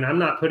 So, I mean, I'm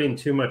not putting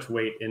too much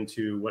weight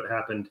into what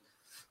happened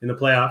in the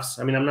playoffs.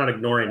 I mean, I'm not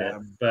ignoring it,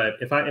 but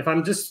if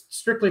I'm just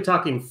strictly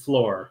talking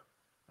floor,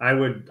 I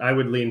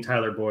would lean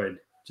Tyler Boyd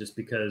just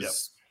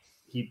because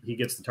he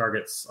gets the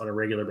targets on a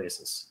regular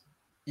basis.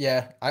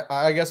 Yeah,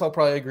 I guess I'll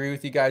probably agree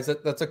with you guys.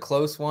 That's a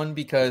close one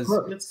because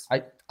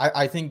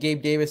I think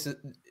Gabe Davis.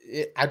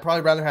 I'd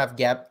probably rather have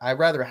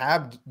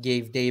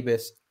Gabe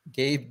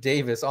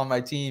Davis on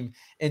my team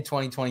in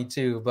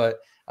 2022, but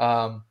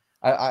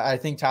I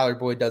think Tyler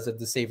Boyd does have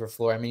the safer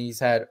floor. I mean, he's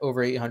had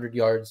over 800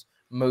 yards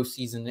most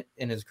season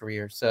in his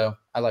career, so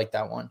I like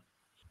that one.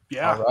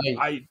 Yeah, all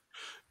right.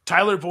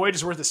 Tyler Boyd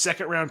is worth a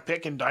 2nd-round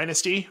pick in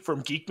Dynasty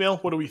from Geek Mill.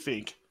 What do we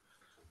think?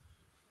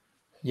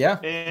 Yeah,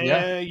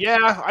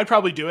 I'd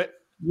probably do it.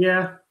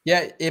 Yeah.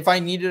 If I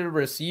needed a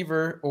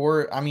receiver,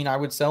 or I mean, I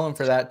would sell him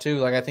for that too.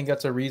 Like, I think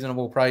that's a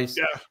reasonable price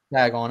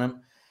tag on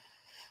him.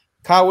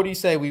 Kyle, what do you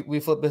say we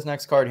flip this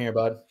next card here,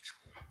 bud?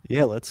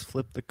 Yeah, let's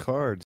flip the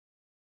cards.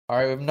 All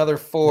right, we have another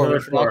 4,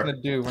 which we're not going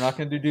to do. We're not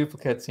going to do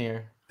duplicates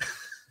here.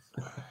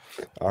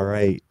 All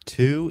right,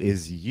 2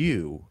 is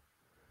you.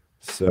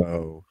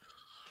 So,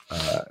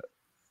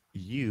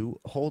 you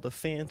hold a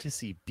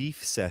fantasy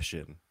beef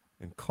session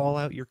and call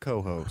out your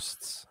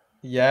co-hosts.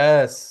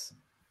 Yes.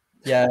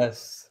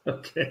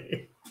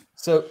 Okay.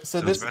 So this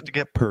is about to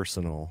get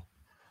personal.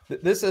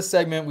 This is a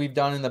segment we've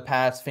done in the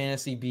past,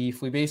 fantasy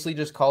beef. We basically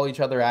just call each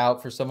other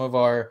out for some of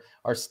our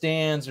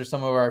stands or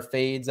some of our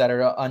fades that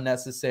are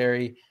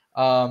unnecessary.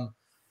 I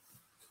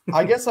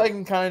guess I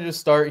can kind of just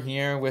start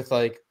here with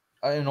like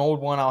an old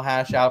one I'll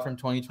hash out from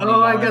 2021.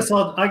 Oh,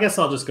 I guess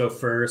I'll just go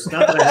first.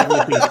 Not that I have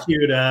anything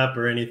queued up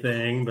or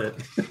anything, but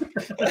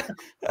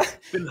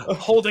been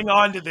holding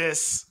on to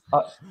this.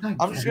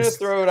 I'm just gonna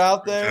throw it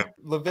out there.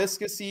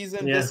 Visca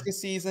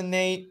season,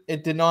 Nate.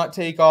 It did not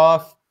take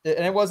off,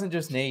 and it wasn't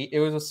just Nate. It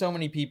was so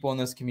many people in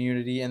this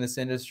community, in this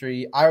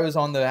industry. I was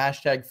on the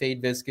hashtag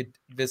Fade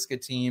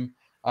Visca team.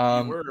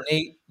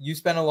 Nate, you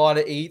spent a lot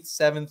of 8th,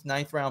 7th,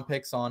 9th round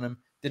picks on him.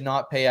 Did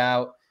not pay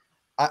out.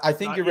 I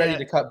think you're ready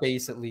to cut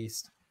base at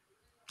least.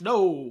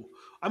 No,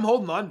 I'm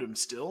holding on to him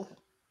still.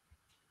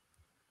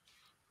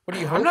 What are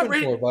you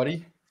hoping for,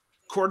 buddy?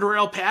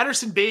 Cordarrelle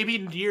Patterson, baby,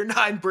 in year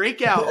 9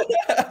 breakout.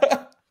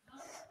 I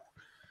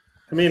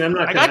mean, I'm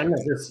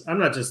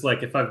not just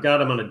like, if I've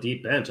got him on a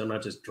deep bench, I'm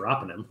not just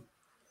dropping him.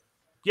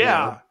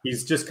 Yeah. You know,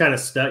 he's just kind of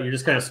stuck. You're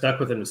just kind of stuck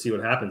with him to see what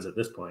happens at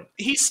this point.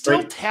 He's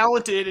still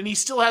talented, and he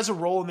still has a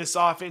role in this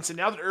offense. And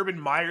now that Urban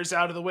Meyer's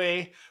out of the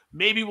way,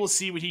 maybe we'll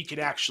see what he can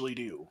actually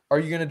do. Are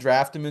you going to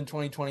draft him in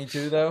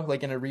 2022, though,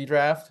 like in a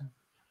redraft?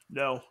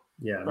 No.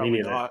 Yeah, me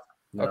neither. Not.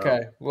 No.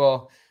 Okay,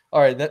 well, all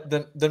right.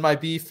 Then my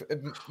beef.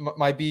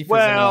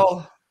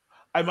 Well,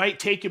 I might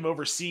take him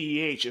over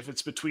CEH if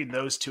it's between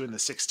those two in the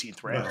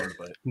 16th round.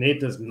 But Nate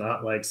does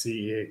not like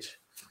CEH.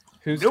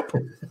 Nope.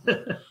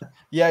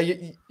 Yeah,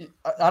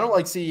 I don't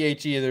like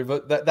CEH either,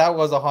 but that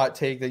was a hot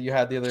take that you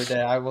had the other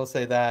day. I will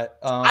say that.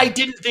 I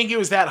didn't think it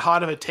was that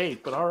hot of a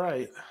take, but all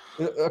right.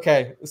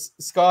 Okay,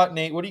 Scott,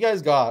 Nate, what do you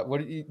guys got?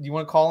 Do you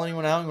want to call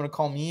anyone out? You want to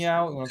call me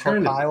out? You want to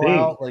call Kyle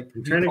out? Like,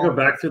 I'm trying to go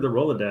back through the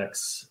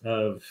Rolodex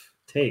of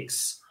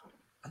takes.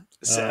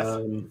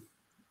 Seth,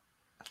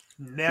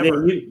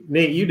 never.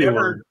 Nate, you do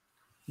one.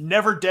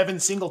 Never Devin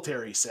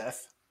Singletary,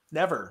 Seth.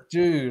 Never,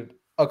 dude.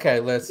 Okay,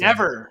 listen.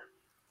 Never.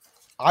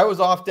 I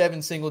was off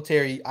Devin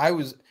Singletary.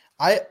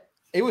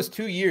 It was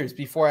 2 years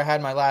before I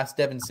had my last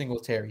Devin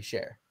Singletary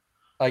share.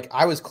 Like,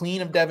 I was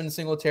clean of Devin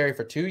Singletary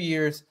for 2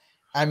 years.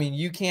 I mean,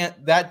 you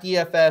can't, that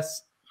DFS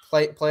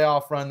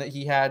playoff run that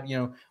he had,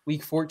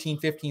 week 14,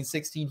 15,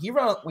 16, he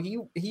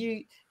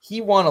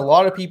won a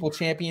lot of people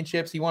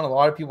championships. He won a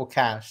lot of people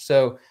cash.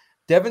 So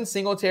Devin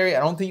Singletary, I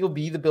don't think he'll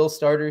be the Bill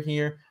starter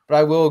here, but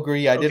I will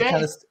agree. I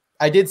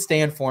did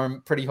stand for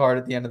him pretty hard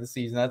at the end of the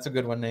season. That's a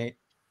good one, Nate.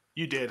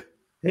 You did.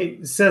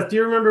 Hey, Seth, do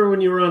you remember when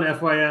you were on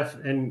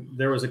FYF and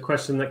there was a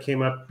question that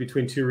came up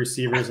between 2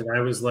 receivers and I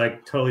was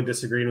like totally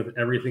disagreeing with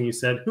everything you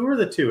said? Who were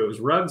the 2? It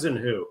was Ruggs and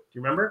who? Do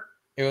you remember?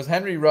 It was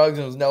Henry Ruggs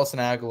and it was Nelson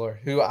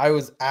Aguilar, who I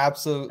was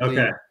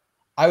absolutely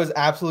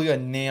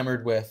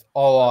enamored with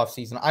all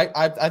offseason.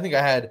 I think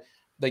I had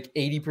like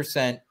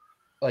 80%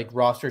 like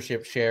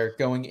rostership share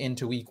going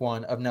into week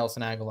 1 of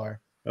Nelson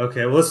Aguilar.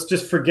 Okay, well, let's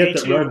just forget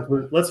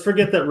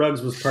that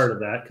Ruggs was part of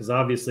that, because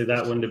obviously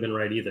that wouldn't have been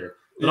right either.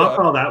 But yeah. I'll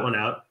call that one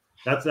out.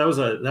 That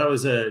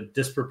was a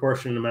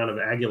disproportionate amount of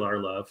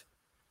Aguilar love.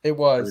 It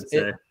was.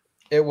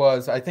 It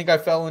was. I think I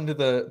fell into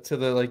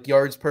the like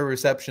yards per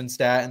reception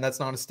stat, and that's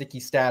not a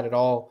sticky stat at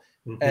all.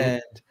 Mm-hmm.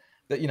 And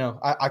that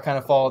I kind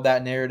of followed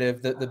that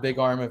narrative that the big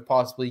arm of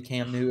possibly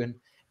Cam Newton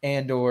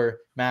and or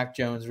Mac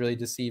Jones really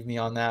deceived me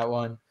on that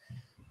one.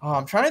 Oh,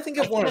 I'm trying to think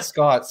of one of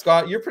Scott.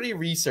 Scott, you're pretty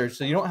researched,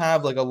 so you don't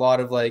have like a lot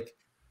of like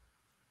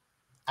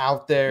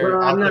out there.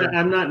 Well,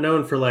 I'm not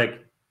known for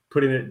like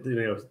putting it,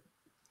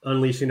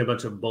 unleashing a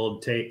bunch of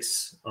bold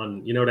takes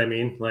on. You know what I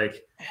mean?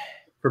 Like,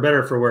 for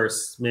better or for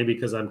worse. Maybe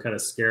because I'm kind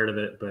of scared of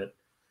it, but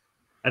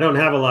I don't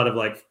have a lot of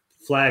like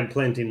flag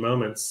planting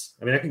moments.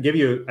 I mean, I could give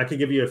you a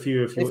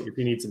few if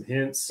you need some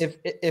hints.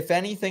 If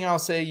anything, I'll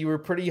say you were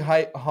pretty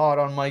hot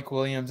on Mike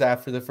Williams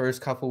after the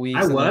first couple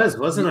weeks.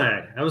 Wasn't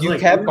I? I was you like,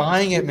 kept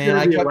buying it, man.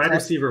 I kept wide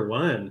receiver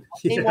one. I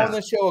came on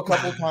the show a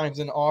couple times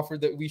and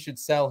offered that we should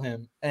sell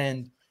him,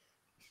 and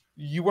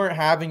you weren't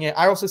having it.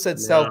 I also said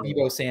sell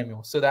Deebo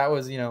Samuel, so that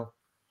was my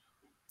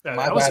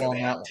bad on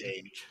that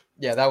take.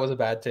 Yeah, that was a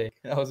bad take.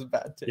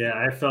 Yeah,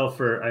 I fell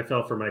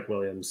for Mike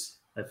Williams.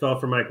 I fell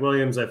for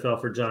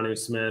Jonnu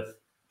Smith.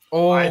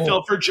 Oh, I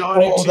fell for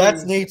Johnny. Oh,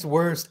 that's Nate's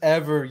worst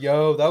ever,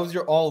 yo. That was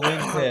your all-in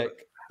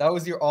pick.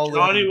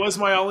 Johnny was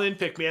my all-in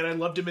pick, man. I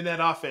loved him in that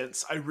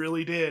offense. I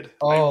really did.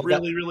 I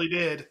really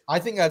did. I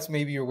think that's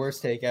maybe your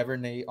worst take ever,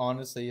 Nate.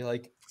 Honestly,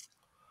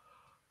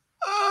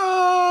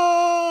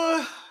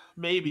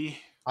 maybe.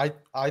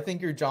 I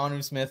think you're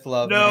Jonnu Smith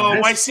love. No,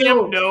 my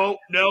Sam Darnold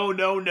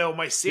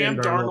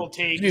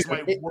take is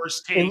my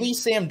worst take. At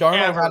least Sam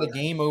Darnold had a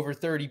game over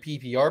 30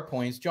 PPR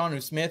points.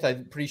 Jonnu Smith,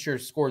 I'm pretty sure,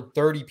 scored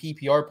 30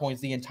 PPR points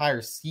the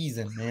entire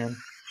season, man.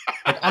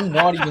 I'm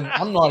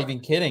not even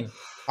kidding.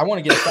 I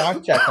want to get a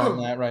fact check on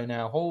that right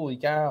now. Holy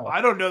cow.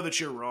 I don't know that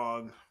you're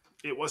wrong.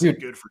 It wasn't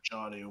good for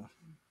Jonnu.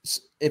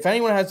 If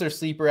anyone has their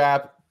sleeper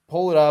app,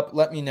 pull it up.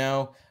 Let me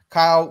know.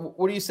 Kyle,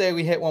 what do you say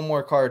we hit one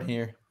more card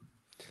here?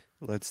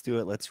 Let's do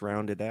it. Let's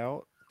round it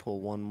out.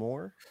 Pull one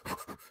more.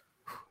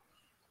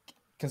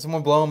 Can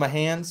someone blow in my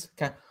hands?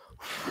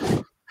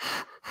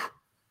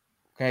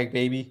 Okay,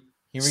 baby.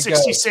 Here we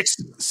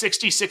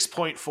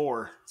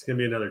 66.4. It's going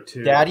to be another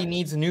 2. Daddy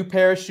needs a new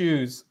pair of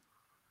shoes.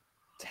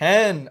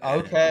 10.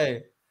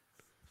 Okay.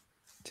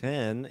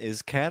 10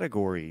 is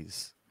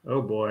categories.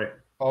 Oh, boy.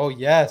 Oh,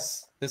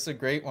 yes. This is a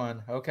great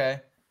one.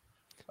 Okay.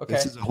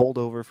 This is a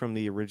holdover from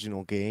the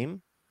original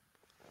game.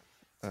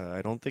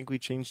 I don't think we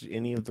changed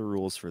any of the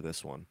rules for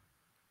this one.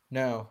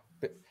 No.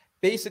 But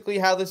basically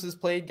how this is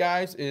played,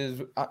 guys,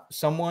 is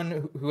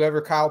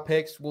whoever Kyle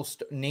picks will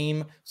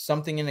name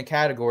something in a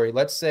category.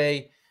 Let's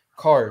say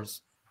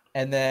cars.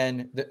 And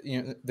then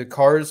the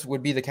cars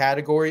would be the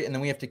category. And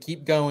then we have to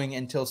keep going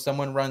until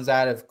someone runs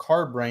out of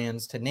car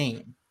brands to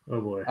name.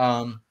 Oh, boy.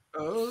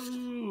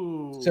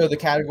 So the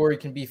category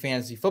can be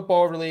fantasy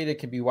football related. It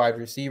can be wide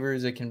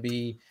receivers. It can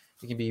be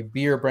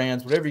beer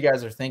brands, whatever you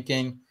guys are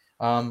thinking.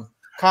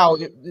 Kyle,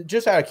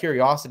 just out of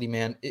curiosity,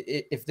 man,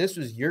 if this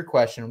was your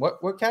question,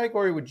 what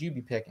category would you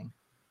be picking?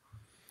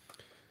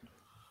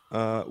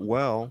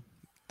 Well,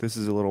 this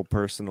is a little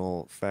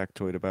personal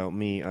factoid about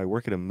me. I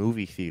work at a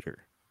movie theater,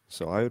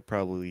 so I would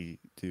probably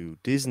do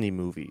Disney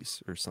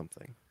movies or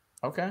something.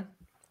 Okay.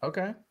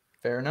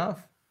 Fair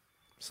enough.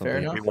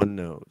 Something everyone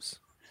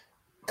knows.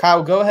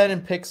 Kyle, go ahead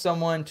and pick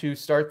someone to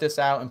start this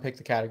out and pick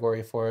the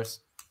category for us.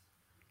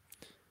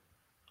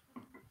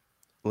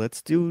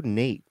 Let's do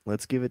Nate.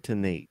 Let's give it to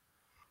Nate.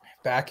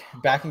 Back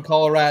in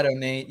Colorado,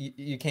 Nate.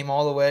 You came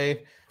all the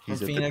way from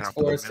Phoenix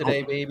for us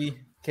today, baby.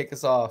 Kick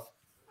us off.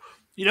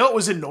 You know what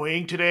was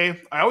annoying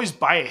today? I always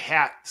buy a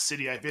hat the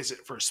city I visit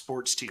for a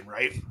sports team,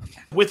 right?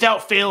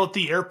 Without fail at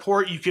the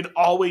airport, you can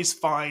always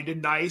find a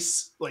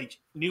nice,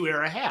 New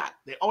Era hat.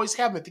 They always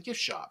have them at the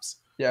gift shops.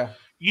 Yeah.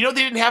 You know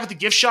they didn't have at the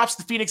gift shops at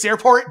the Phoenix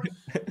airport?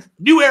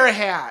 New Era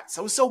hats.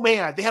 I was so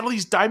mad. They had all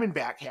these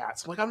Diamondback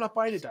hats. I'm like, I'm not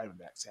buying a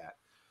Diamondbacks hat.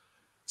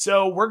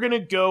 So we're going to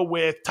go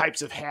with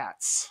types of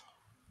hats.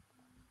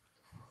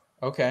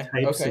 Okay.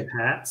 Types of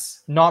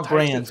hats? Not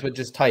brands, but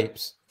just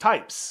types.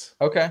 Types.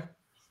 Okay.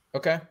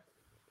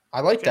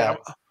 I like that.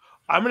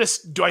 I'm going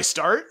to – do I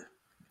start?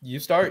 You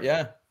start,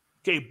 yeah.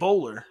 Okay,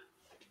 bowler.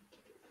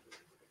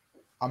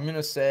 I'm going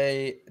to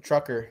say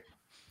trucker.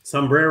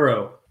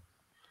 Sombrero.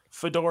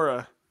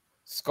 Fedora.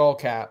 Skull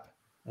cap.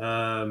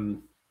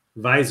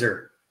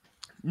 Visor.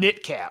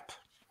 Knit cap.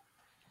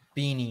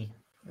 Beanie.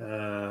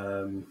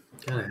 God,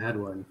 I had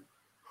one.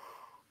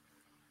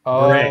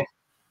 Beret.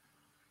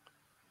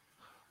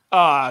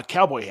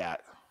 Cowboy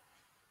hat.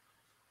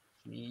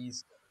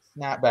 Jeez.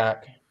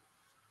 Snapback.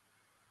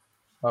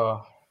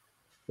 Oh,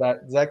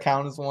 does that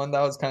count as one?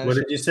 That was kind of. What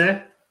did you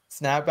say?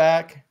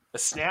 Snapback. A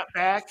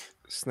snapback?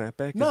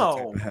 Snapback is no. a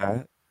type of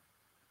hat.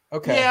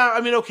 Okay. Yeah,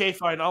 I mean, okay,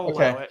 fine. I'll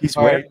allow it. He's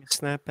wearing a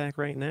snapback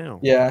right now.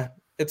 Yeah,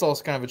 it's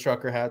also kind of a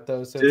trucker hat,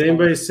 though. So did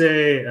anybody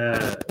say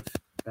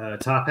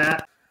top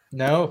hat?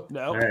 No.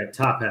 All right,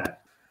 top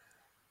hat.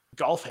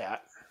 Golf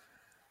hat.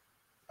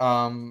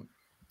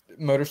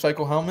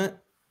 Motorcycle helmet.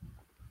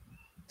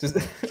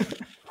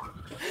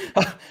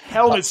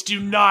 Helmets do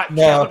not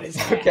count as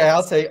hats. Okay,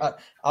 I'll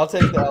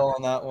take the L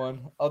on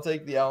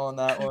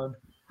that one.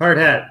 Hard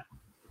hat.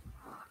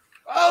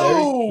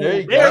 Oh,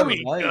 there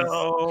we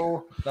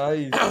go.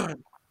 Nice.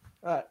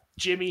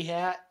 Jimmy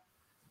hat.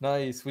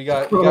 Nice. We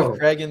got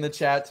Craig in the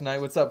chat tonight.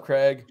 What's up,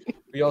 Craig?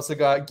 We also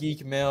got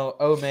Geek Mill.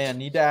 Oh man,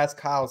 need to ask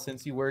Kyle,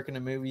 since you work in a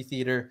movie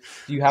theater,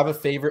 do you have a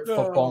favorite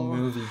football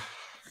movie?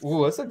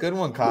 Ooh, that's a good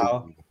one,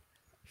 Kyle.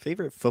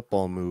 Favorite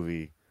football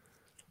movie?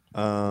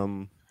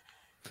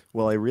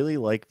 Well, I really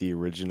like the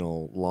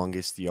original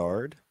Longest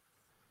Yard.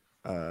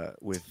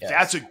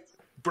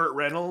 Burt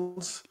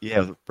Reynolds.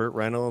 Yeah, Burt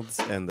Reynolds,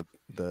 and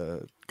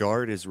the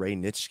guard is Ray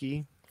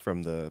Nitschke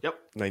from the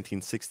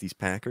 1960s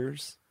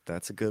Packers.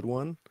 That's a good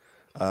one.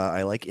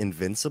 I like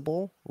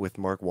Invincible with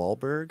Mark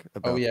Wahlberg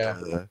about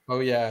the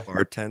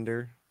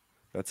bartender.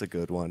 That's a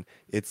good one.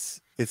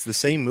 It's the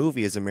same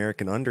movie as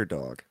American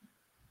Underdog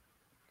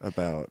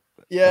about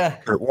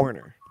Kurt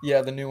Warner.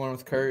 Yeah, the new one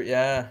with Kurt.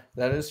 Yeah,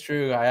 that is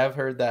true. I have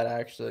heard that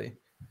actually.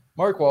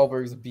 Mark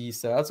Wahlberg's a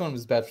beast. So that's one of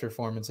his best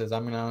performances.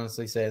 I'm going to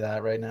honestly say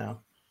that right now.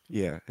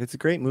 Yeah, it's a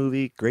great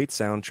movie, great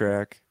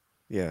soundtrack.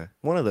 Yeah,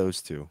 one of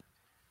those two.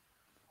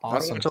 Awesome. I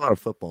don't watch a lot of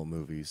football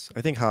movies.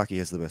 I think hockey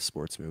has the best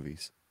sports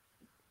movies.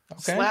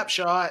 Okay.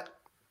 Slapshot.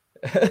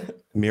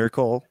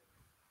 Miracle.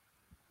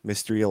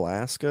 Mystery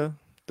Alaska.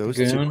 Those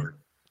two are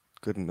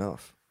good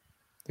enough.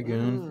 The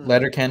Goon.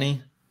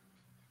 Letterkenny.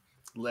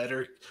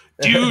 Dude,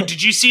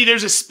 did you see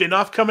there's a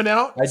spinoff coming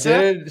out? I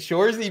did.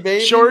 Shoresy,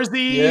 baby.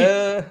 Shoresy.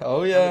 Yeah.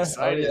 Oh,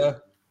 yeah.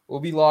 We'll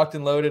be locked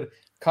and loaded.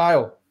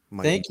 Kyle,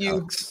 thank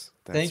you.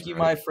 Thank you,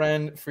 my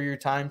friend, for your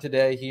time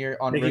today here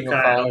on Ring of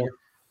Fire.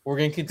 We're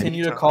going to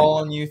continue to call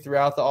on you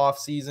throughout the off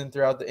season,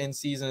 throughout the in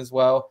season as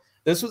well.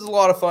 This was a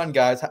lot of fun,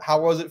 guys.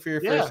 How was it for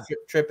your first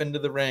trip into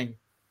the ring?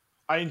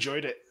 I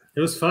enjoyed it. It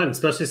was fun,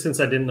 especially since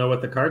I didn't know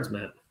what the cards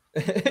meant.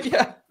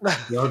 Yeah.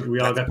 We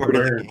all got to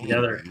learn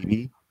together.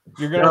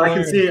 I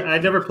can see. I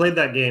never played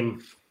that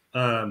game,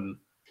 that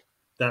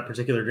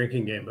particular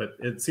drinking game, but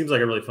it seems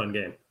like a really fun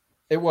game.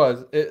 It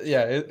was.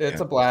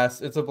 It's a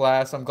blast. It's a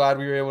blast. I'm glad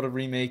we were able to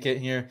remake it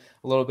here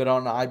a little bit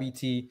on the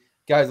IBT.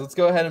 Guys, let's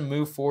go ahead and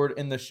move forward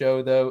in the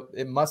show, though.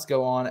 It must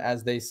go on,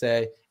 as they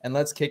say. And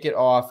let's kick it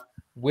off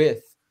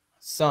with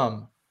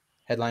some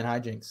headline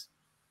hijinks.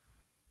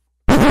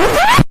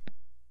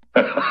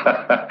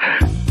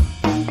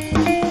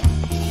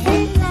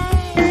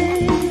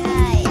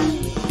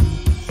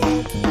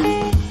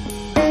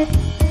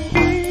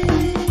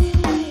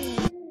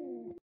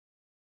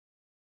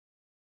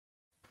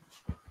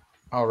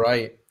 All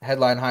right,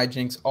 headline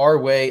hijinks, our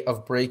way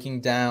of breaking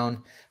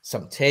down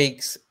some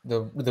takes,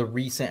 the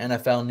recent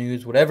NFL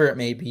news, whatever it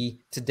may be.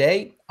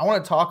 Today, I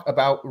want to talk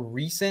about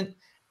recent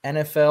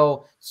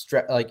NFL,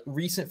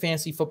 recent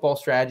fantasy football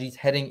strategies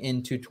heading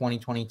into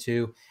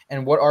 2022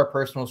 and what our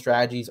personal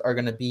strategies are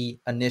going to be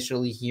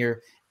initially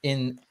here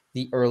in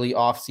the early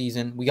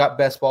offseason. We got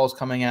best balls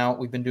coming out.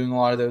 We've been doing a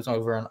lot of those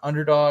over on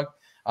Underdog.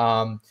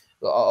 A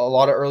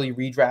lot of early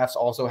redrafts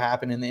also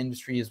happen in the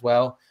industry as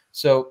well.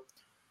 So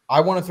I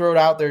want to throw it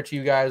out there to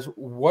you guys.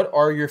 What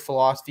are your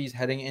philosophies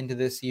heading into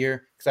this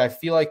year? Because I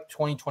feel like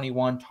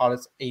 2021 taught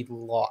us a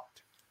lot.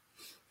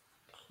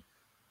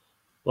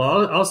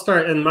 Well, I'll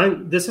start.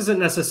 And this isn't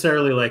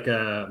necessarily like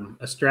a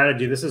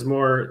strategy. This is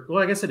more,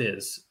 well, I guess it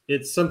is.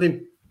 It's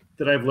something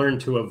that I've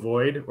learned to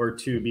avoid or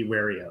to be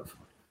wary of.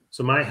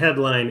 So my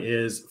headline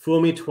is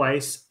 "Fool me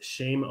twice,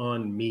 shame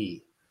on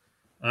me."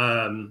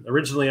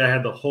 Originally, I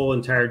had the whole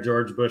entire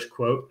George Bush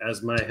quote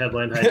as my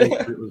headline.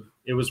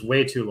 It was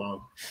way too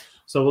long.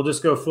 So we'll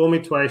just go "Fool me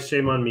twice,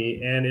 shame on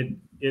me."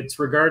 And it's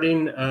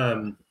regarding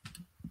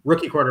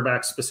rookie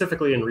quarterbacks,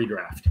 specifically in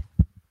redraft.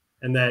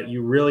 And that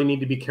you really need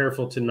to be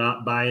careful to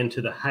not buy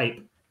into the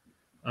hype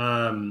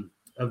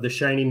of the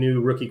shiny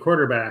new rookie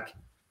quarterback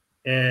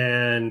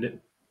and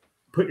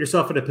put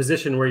yourself in a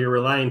position where you're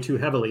relying too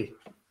heavily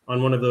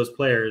on one of those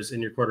players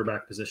in your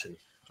quarterback position.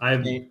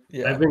 I've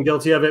been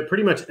guilty of it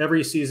pretty much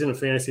every season of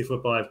fantasy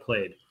football I've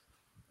played.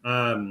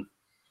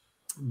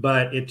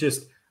 But it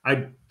just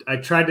I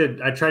tried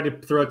to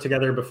throw it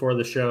together before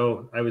the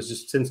show. I was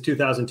just, since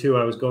 2002,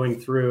 I was going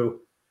through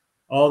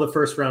all the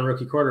first round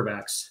rookie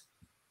quarterbacks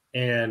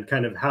and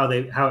kind of how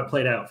it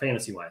played out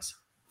fantasy wise.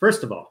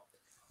 First of all,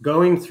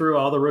 going through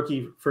all the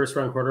rookie first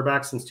round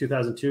quarterbacks since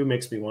 2002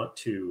 makes me want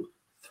to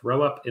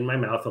throw up in my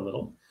mouth a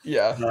little.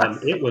 Yeah.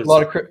 It was a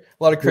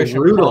lot of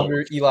Christian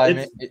Ponder,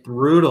 Eli. It's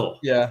brutal.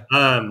 Yeah.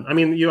 I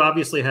mean, you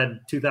obviously had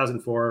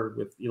 2004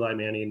 with Eli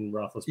Manning,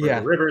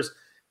 Roethlisberger, Rivers.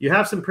 You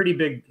have some pretty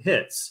big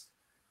hits,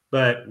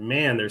 but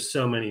man, there's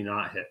so many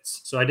not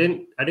hits. So I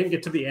didn't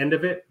get to the end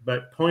of it,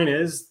 but point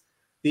is,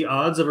 the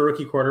odds of a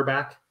rookie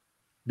quarterback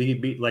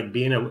like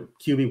being a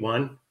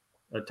QB1,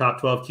 a top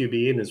 12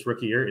 QB in his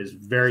rookie year, is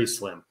very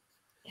slim.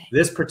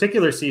 This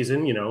particular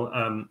season,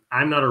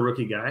 I'm not a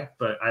rookie guy,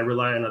 but I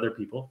rely on other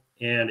people,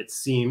 and it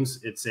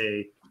seems it's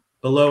a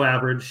below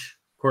average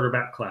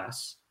quarterback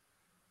class.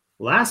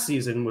 Last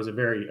season was a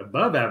very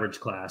above average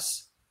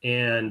class,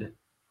 and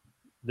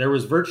there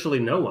was virtually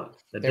no one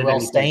that did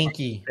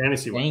anything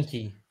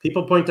fantasy-wise.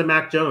 People point to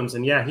Mac Jones,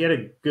 and yeah, he had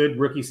a good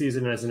rookie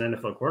season as an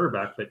NFL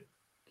quarterback, but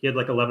he had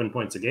like 11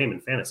 points a game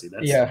in fantasy.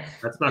 That's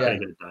not going to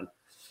get it done.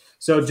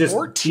 So just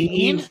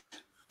 14.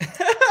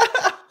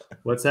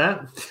 What's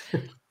that?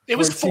 It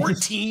was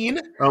 14.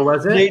 Oh,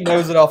 was it? Nate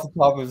knows it off the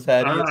top of his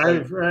head.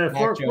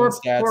 4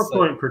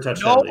 point per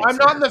touchdown. No, I'm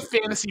not in the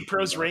Fantasy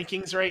Pros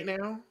rankings right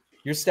now.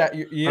 You're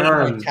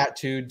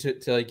tattooed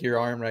to like your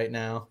arm right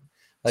now.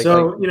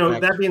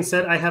 That being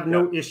said, I have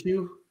no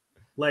issue.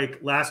 Like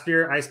last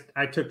year,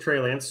 I took Trey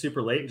Lance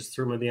super late, just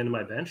threw him at the end of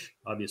my bench.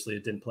 Obviously,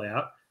 it didn't play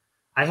out.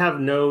 I have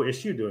no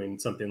issue doing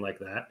something like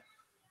that,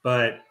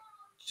 but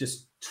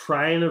just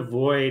try and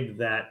avoid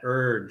that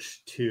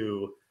urge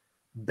to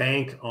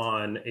bank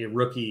on a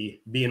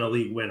rookie being a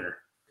league winner,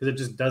 because it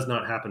just does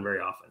not happen very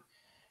often.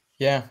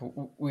 Yeah,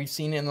 we've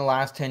seen it in the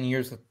last 10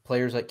 years with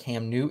players like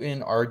Cam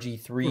Newton,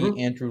 RG3,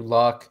 Andrew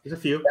Luck. There's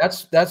a few.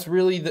 That's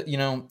really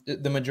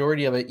the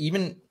majority of it.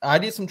 Even I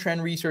did some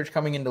trend research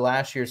coming into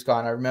last year,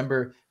 Scott, and I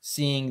remember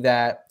seeing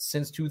that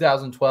since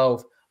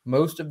 2012,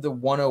 most of the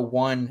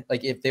 101,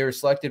 like if they were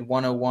selected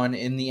 101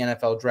 in the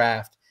NFL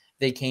draft,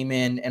 they came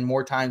in, and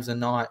more times than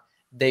not,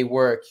 they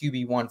were a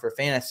QB1 for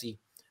fantasy.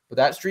 But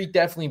that streak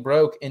definitely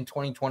broke in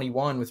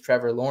 2021 with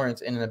Trevor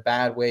Lawrence, and in a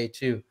bad way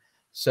too.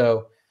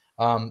 So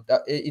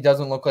it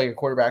doesn't look like a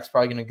quarterback's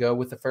probably going to go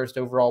with the first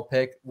overall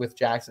pick with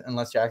Jackson,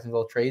 unless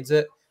Jacksonville trades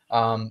it.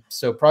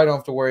 So probably don't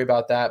have to worry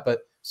about that. But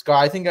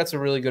Scott, I think that's a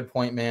really good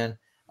point, man.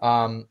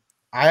 I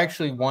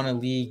actually won a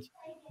league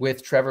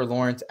with Trevor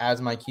Lawrence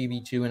as my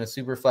QB2 in a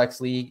super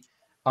flex league.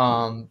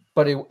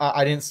 But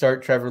I didn't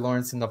start Trevor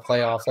Lawrence in the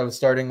playoffs. I was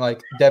starting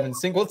like Devin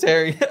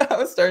Singletary. I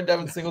was starting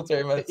Devin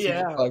Singletary in my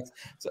super flex.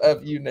 So F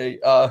you, Nate.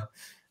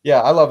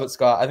 Yeah, I love it,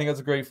 Scott. I think that's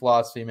a great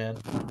philosophy, man.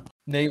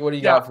 Nate, what do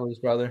you got for us,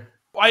 brother?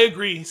 I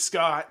agree,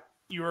 Scott.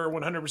 You are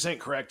 100%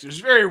 correct. There's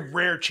a very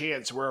rare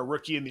chance where a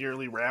rookie in the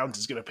early rounds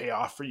is going to pay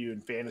off for you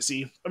in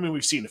fantasy. I mean,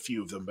 we've seen a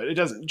few of them, but it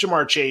doesn't.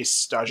 Jamar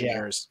Chase, Najee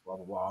Harris, blah,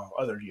 blah, blah,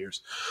 other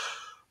years.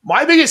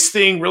 My biggest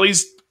thing really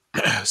is,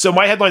 so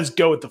my headlines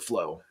go with the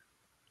flow.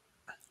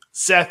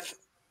 Seth,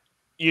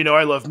 you know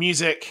I love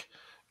music.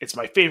 It's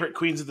my favorite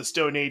Queens of the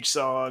Stone Age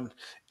song,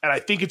 and I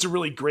think it's a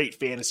really great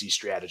fantasy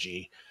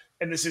strategy.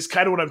 And this is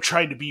kind of what I'm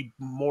trying to be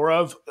more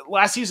of.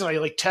 Last season,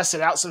 I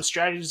tested out some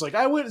strategies. Like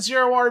I went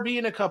 0 RB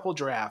in a couple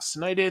drafts,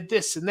 and I did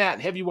this and that,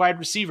 and heavy wide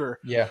receiver.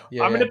 I'm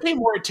going to pay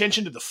more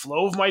attention to the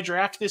flow of my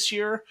draft this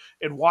year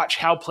and watch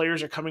how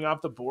players are coming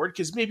off the board,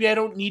 because maybe I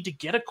don't need to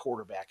get a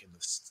quarterback in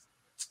the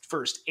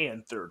first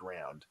and third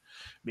round.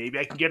 Maybe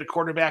I can get a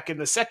quarterback in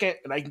the second,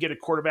 and I can get a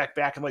quarterback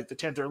back in like the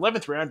 10th or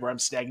 11th round where I'm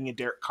snagging a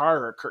Derek Carr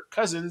or a Kirk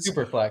Cousins.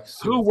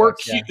 Superflex. In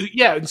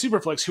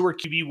Superflex, who were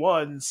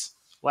QB1s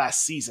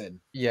last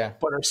season,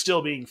 but are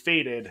still being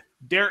faded.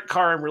 Derek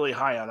Carr I'm really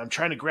high on. I'm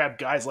trying to grab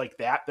guys like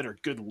that are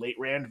good late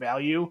round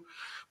value,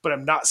 but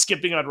I'm not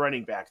skipping on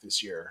running back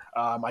this year.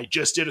 I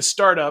just did a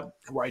startup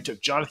where I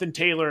took Jonathan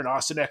Taylor and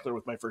Austin Eckler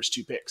with my first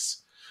 2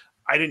 picks.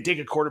 I didn't take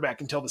a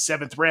quarterback until the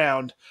 7th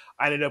round.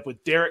 I ended up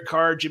with Derek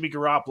Carr, Jimmy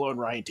Garoppolo, and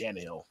Ryan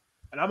Tannehill.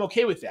 And I'm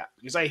okay with that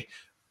because I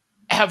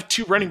have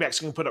 2 running backs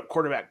who can put up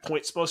quarterback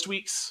points most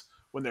weeks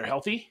when they're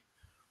healthy.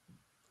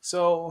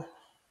 So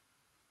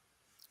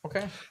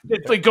okay,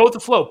 it's like go with the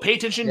flow. Pay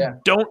attention. Yeah.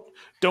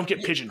 Don't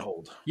get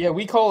pigeonholed. Yeah,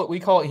 we call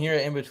it here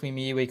at In Between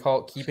Me. We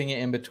call it keeping it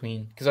in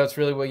between, because that's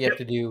really what you have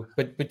to do.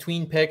 But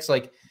between picks,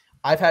 like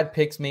I've had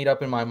picks made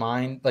up in my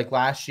mind. Like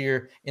last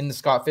year in the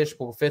Scott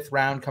Fishbowl 5th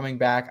round coming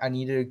back, I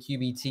needed a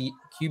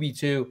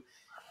QB2.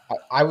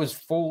 I was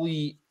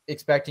fully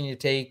expecting to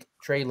take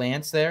Trey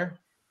Lance there,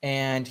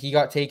 and he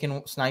got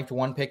sniped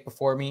 1 pick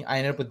before me. I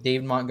ended up with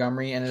David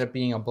Montgomery. Ended up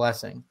being a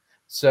blessing.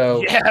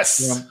 So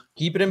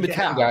keep it in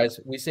between, guys.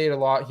 We say it a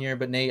lot here,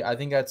 but Nate, I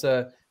think that's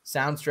a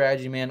sound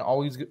strategy, man.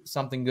 Always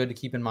something good to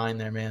keep in mind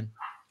there, man.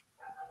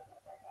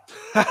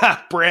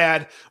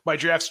 Brad, my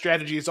draft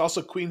strategy is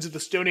also Queens of the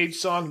Stone Age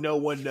song No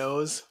One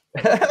Knows.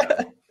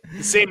 The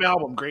same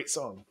album, great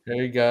song.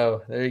 There you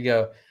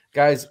go.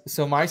 Guys,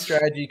 so my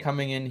strategy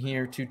coming in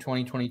here to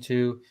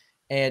 2022,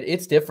 and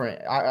it's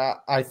different.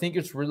 I think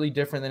it's really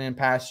different than in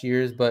past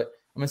years, but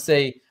I'm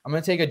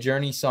going to take a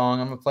Journey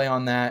song. I'm going to play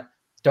on that.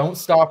 Don't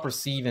stop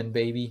receiving,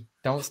 baby.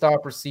 Don't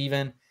stop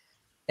receiving.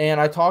 And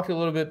I talked a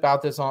little bit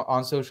about this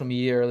on social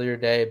media earlier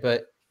today,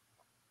 but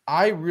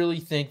I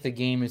really think the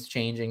game is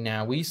changing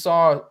now. We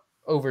saw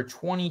over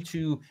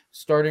 22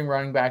 starting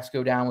running backs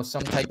go down with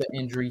some type of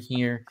injury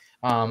here.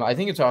 I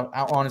think it's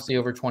honestly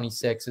over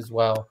 26 as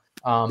well.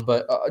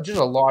 But just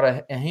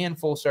a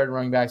handful started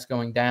running backs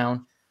going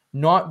down.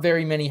 Not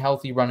very many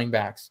healthy running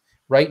backs.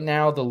 Right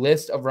now, the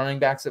list of running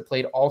backs that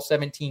played all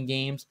 17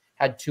 games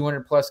had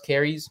 200-plus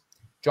carries.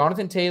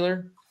 Jonathan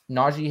Taylor,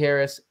 Najee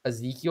Harris,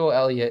 Ezekiel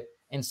Elliott,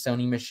 and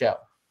Sony Michel.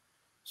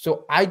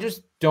 So I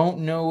just don't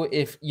know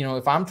if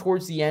I'm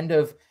towards the end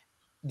of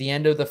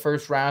the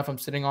first round, if I'm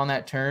sitting on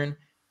that turn,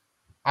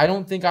 I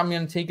don't think I'm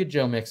going to take a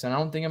Joe Mixon. I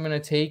don't think I'm going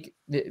to take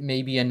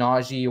maybe a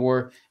Najee,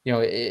 or,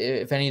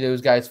 if any of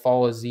those guys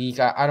fall a Zeke.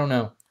 I don't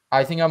know.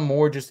 I think I'm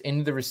more just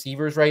into the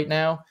receivers right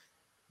now.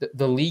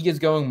 The league is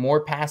going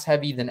more pass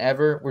heavy than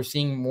ever. We're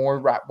seeing more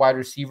wide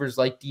receivers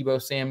like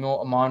Deebo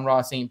Samuel,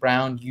 Amon-Ra St.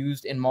 Brown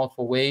used in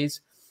multiple ways.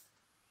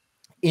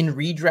 In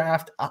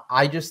redraft,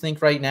 I just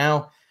think right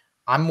now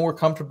I'm more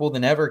comfortable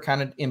than ever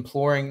kind of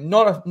imploring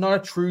not a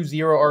true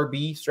 0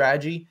 RB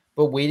strategy,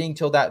 but waiting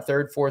till that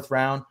 3rd, 4th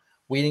round,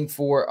 waiting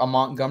for a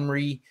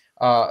Montgomery,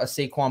 a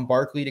Saquon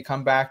Barkley to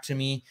come back to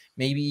me,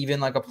 maybe even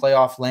like a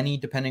playoff Lenny,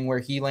 depending where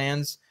he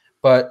lands.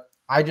 But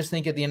I just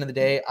think at the end of the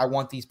day, I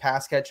want these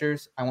pass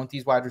catchers. I want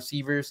these wide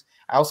receivers.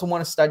 I also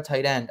want a stud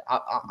tight end.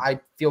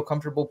 I feel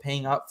comfortable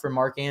paying up for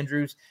Mark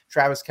Andrews,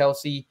 Travis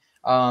Kelce,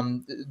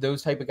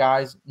 those type of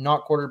guys,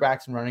 not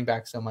quarterbacks and running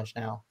backs so much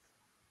now.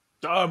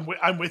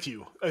 I'm with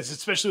you,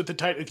 especially with the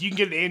tight. If you can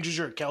get an Andrews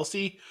or a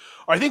Kelsey,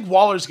 or I think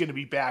Waller's going to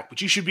be back,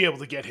 but you should be able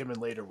to get him in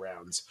later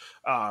rounds.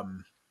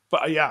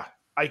 But yeah,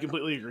 I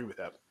completely agree with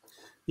that.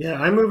 Yeah,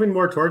 I'm moving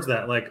more towards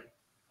that. Like,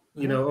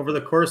 over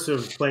the course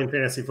of playing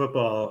fantasy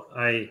football,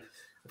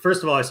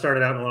 first of all, I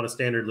started out in a lot of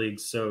standard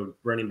leagues, so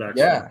running backs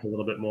are a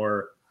little bit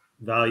more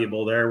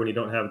valuable there when you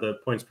don't have the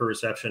points per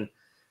reception.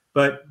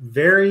 But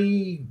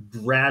very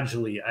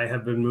gradually, I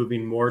have been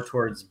moving more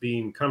towards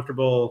being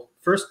comfortable,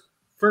 first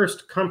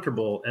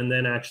comfortable, and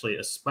then actually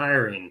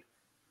aspiring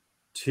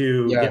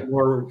to get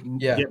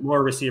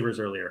more receivers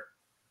earlier.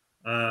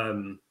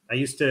 I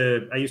used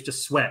to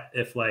sweat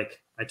if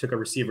like I took a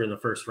receiver in the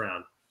first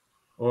round,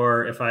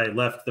 or if I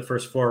left the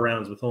first 4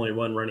 rounds with only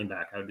one running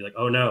back. I would be like,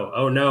 oh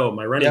no,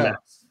 my running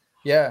backs.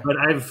 Yeah. But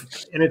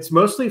and it's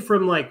mostly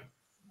from like,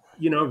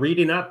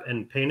 reading up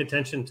and paying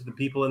attention to the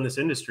people in this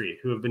industry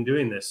who have been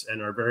doing this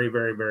and are very,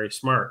 very, very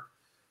smart.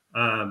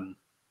 And,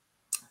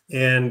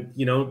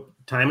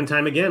 time and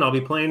time again,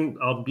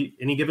 I'll be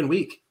any given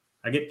week,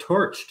 I get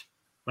torched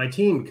my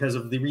team because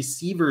of the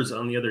receivers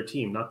on the other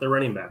team, not the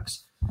running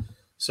backs.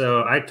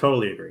 So I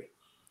totally agree.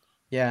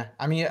 Yeah.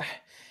 I mean,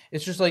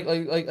 it's just like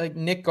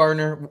Nick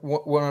Gardner,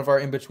 one of our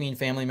in-between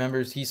family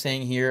members, he's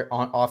saying here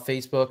off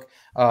Facebook,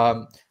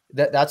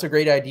 that's a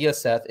great idea,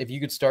 Seth. If you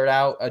could start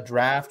out a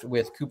draft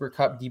with Cooper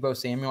Kupp, Deebo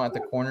Samuel at the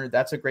corner,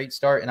 that's a great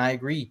start. And I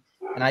agree.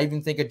 And I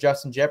even think of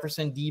Justin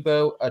Jefferson,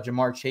 Deebo,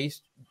 Jamar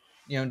Chase,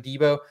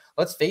 Deebo.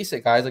 Let's face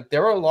it, guys. Like,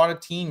 there are a lot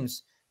of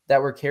teams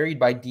that were carried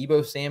by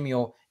Deebo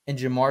Samuel and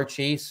Jamar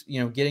Chase,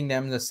 getting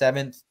them the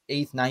 7th,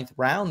 8th, 9th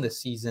round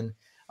this season.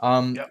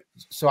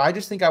 So I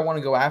just think I want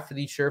to go after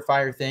these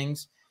surefire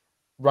things.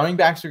 Running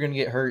backs are going to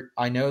get hurt.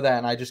 I know that.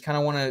 And I just kind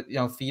of want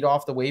to, feed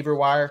off the waiver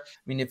wire.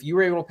 I mean, if you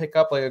were able to pick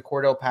up like a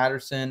Cordell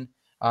Patterson,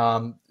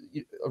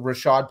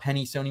 Rashad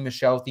Penny, Sony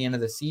Michel at the end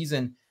of the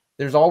season,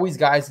 there's always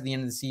guys at the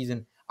end of the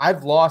season.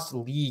 I've lost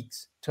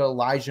leagues to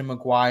Elijah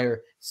McGuire,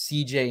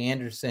 CJ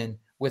Anderson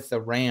with the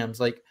Rams,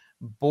 like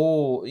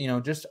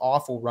just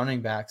awful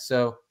running backs.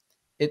 So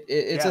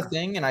it's a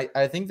thing. And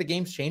I think the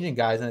game's changing,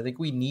 guys. And I think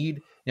we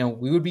need,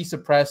 we would be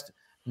suppressed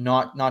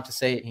not to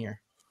say it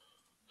here.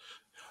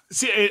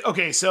 See,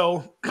 okay,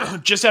 so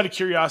just out of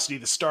curiosity,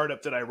 the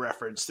startup that I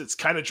referenced, it's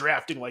kind of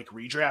drafting like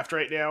redraft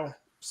right now,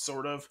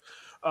 sort of.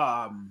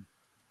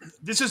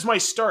 This is my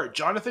start.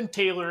 Jonathan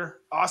Taylor,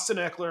 Austin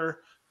Eckler,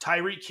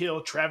 Tyreek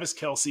Hill, Travis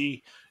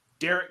Kelce,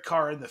 Derek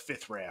Carr in the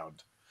 5th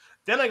round.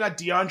 Then I got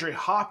DeAndre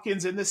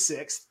Hopkins in the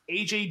 6th,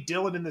 A.J.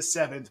 Dillon in the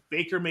 7th,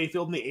 Baker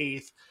Mayfield in the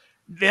 8th.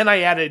 Then I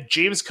added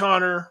James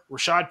Conner,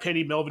 Rashad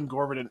Penny, Melvin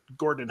Gordon,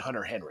 and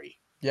Hunter Henry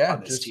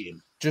on this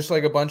team. Just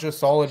like a bunch of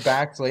solid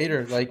backs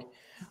later. Like,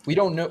 we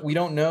don't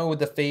know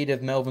the fate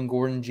of Melvin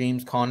Gordon,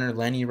 James Conner,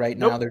 Lenny right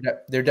now. Nope.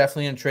 They're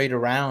definitely going to trade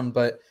around.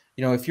 But,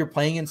 if you're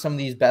playing in some of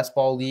these best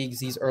ball leagues,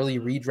 these early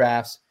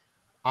redrafts,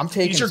 I'm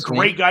taking these are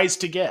great guys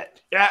to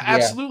get. Yeah,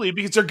 absolutely,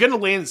 because they're going to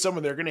land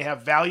somewhere. They're going to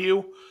have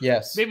value.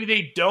 Yes. Maybe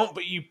they don't,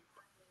 but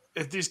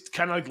if these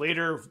kind of like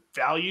later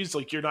values,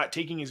 like you're not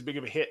taking as big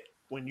of a hit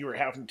when you were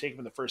having to take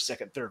them in the 1st,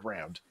 2nd, 3rd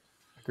round.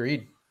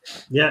 Agreed.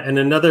 Yeah, and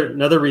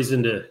another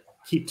reason to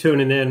keep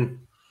tuning in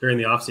during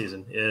the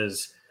offseason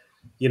is,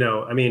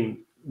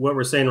 what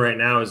we're saying right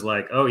now is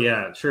like, oh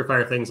yeah,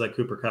 surefire things like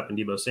Cooper Kupp and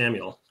Deebo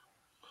Samuel.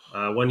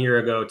 1 year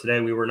ago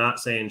today, we were not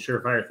saying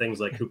surefire things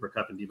like Cooper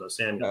Kupp and Deebo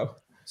Samuel. No.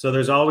 So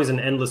there's always an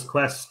endless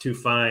quest to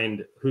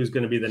find who's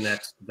going to be the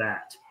next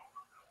that.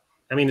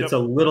 I mean, it's a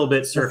little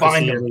bit surfacey.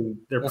 I mean,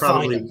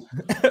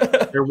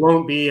 there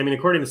won't be. I mean,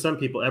 according to some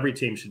people, every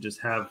team should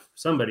just have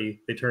somebody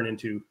they turn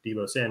into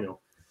Deebo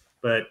Samuel.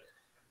 But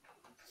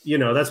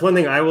that's one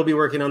thing I will be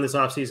working on this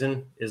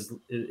offseason is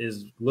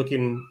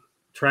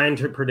trying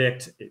to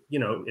predict,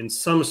 in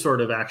some sort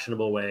of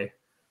actionable way,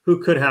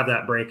 who could have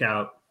that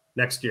breakout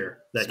next year.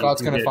 That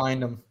Scott's going to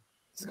find him.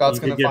 Scott's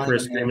going to find him for a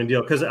screaming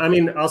deal. Because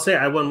I'll say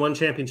I won 1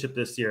 championship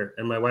this year,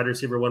 and my wide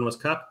receiver 1 was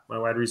Kupp. My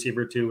wide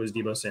receiver 2 was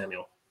Deebo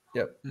Samuel.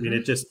 Yep. I mean,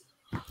 it just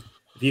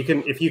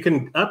if you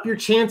can up your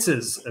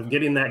chances of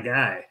getting that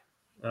guy,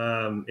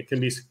 it can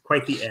be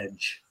quite the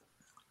edge.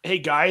 Hey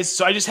guys,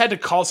 so I just had to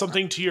call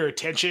something to your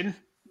attention,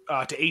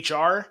 to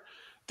HR.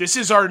 This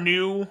is our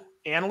new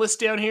analyst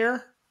down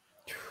here.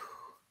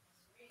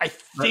 I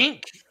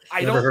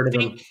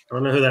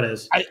don't know who that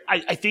is.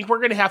 I think we're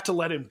going to have to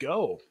let him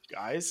go,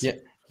 guys.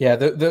 Yeah.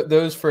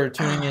 Those for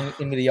tuning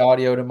into the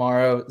audio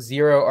tomorrow.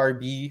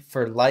 0RB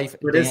for life.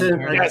 But on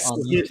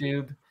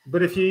YouTube.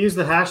 But if you use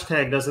the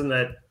hashtag,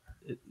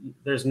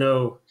 there's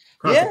no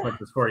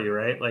consequences for you,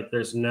 right? Like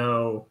there's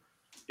no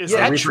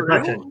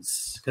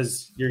repercussions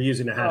because you're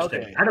using a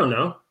hashtag. Okay. I don't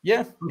know.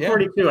 Yeah. I'm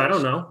 42. I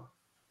don't know.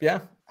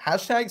 Yeah.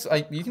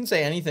 Hashtags, you can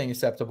say anything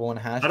acceptable in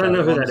a hashtag. I don't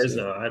know who that is,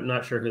 though. I'm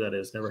not sure who that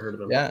is. Never heard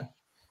of him.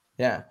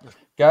 Yeah.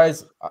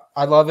 Guys,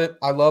 I love it.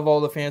 I love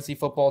all the fantasy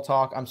football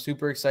talk. I'm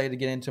super excited to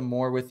get into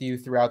more with you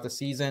throughout the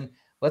season.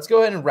 Let's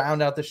go ahead and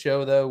round out the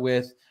show, though,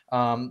 with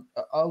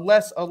a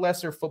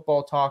lesser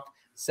football talk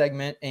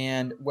segment.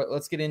 And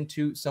let's get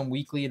into some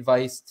weekly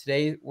advice.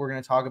 Today, we're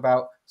going to talk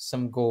about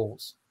some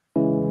goals.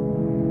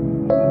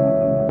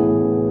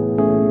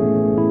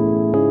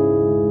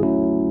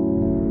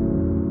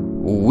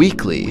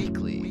 weekly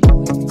advice.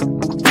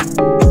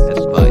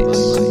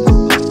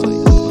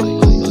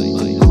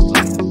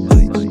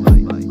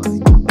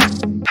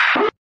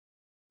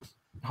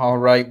 All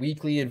right,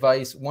 weekly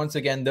advice. Once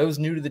again, those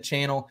new to the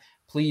channel,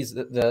 please,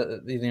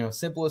 the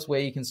simplest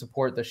way you can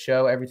support the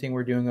show, everything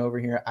we're doing over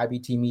here at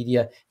IBT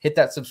Media, hit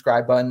that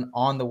subscribe button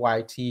on the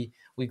YT.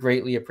 We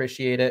greatly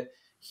appreciate it.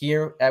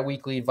 Here at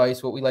Weekly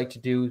Advice, what we like to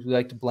do is we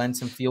like to blend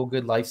some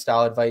feel-good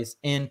lifestyle advice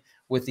in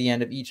with the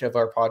end of each of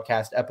our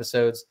podcast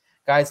episodes.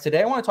 Guys,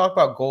 today I want to talk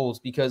about goals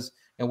because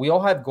we all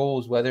have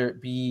goals, whether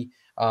it be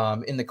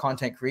in the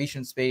content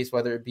creation space,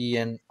 whether it be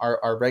in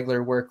our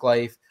regular work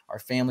life, our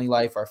family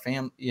life, our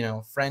friend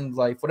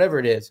life, whatever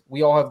it is.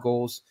 We all have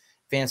goals,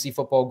 fantasy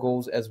football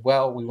goals as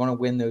well. We want to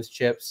win those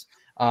chips.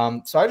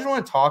 So I just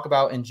want to talk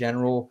about in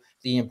general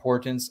the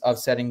importance of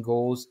setting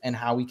goals and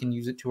how we can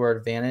use it to our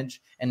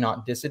advantage and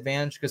not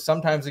disadvantage, because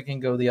sometimes it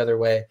can go the other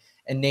way.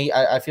 And Nate,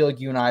 I feel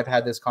like you and I have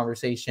had this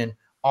conversation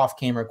off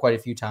camera quite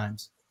a few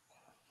times.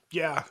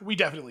 Yeah, we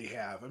definitely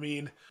have. I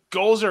mean,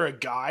 goals are a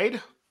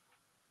guide.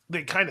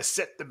 They kind of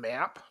set the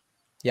map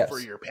for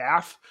your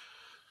path.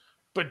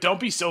 But don't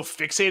be so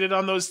fixated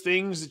on those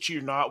things that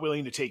you're not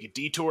willing to take a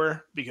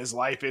detour, because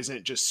life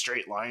isn't just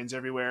straight lines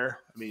everywhere.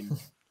 I mean,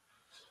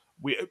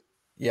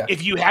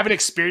 if you haven't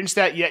experienced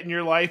that yet in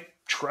your life,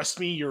 trust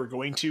me, you're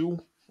going to.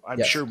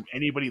 I'm sure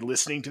anybody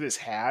listening to this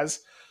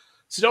has.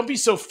 So don't be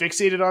so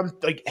fixated on,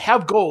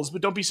 have goals,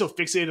 but don't be so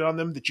fixated on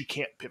them that you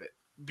can't pivot.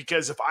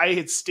 Because if I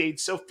had stayed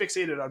so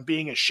fixated on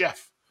being a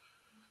chef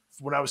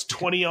when I was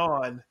 20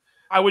 on,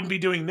 I wouldn't be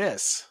doing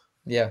this.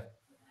 Yeah.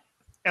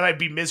 And I'd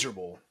be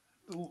miserable.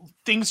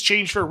 Things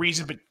change for a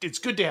reason, but it's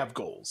good to have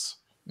goals.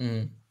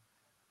 Mm.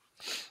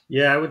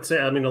 Yeah, I would say,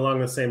 along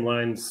the same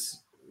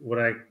lines, what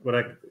I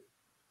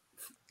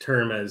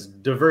term as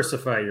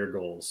diversify your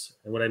goals.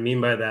 And what I mean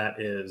by that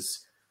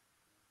is,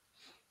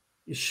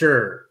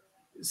 sure,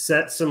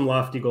 set some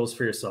lofty goals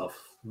for yourself,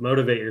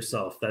 motivate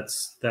yourself.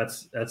 That's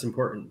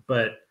important.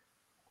 But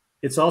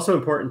it's also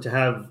important to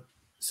have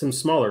some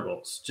smaller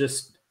goals.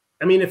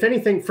 If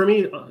anything, for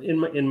me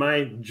in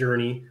my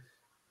journey,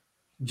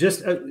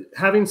 just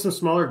having some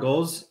smaller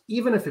goals,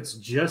 even if it's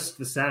just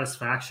the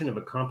satisfaction of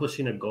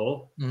accomplishing a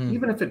goal,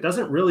 even if it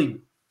doesn't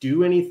really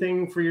do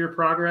anything for your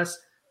progress,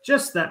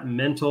 just that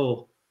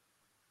mental,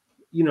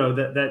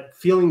 that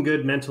feeling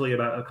good mentally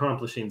about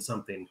accomplishing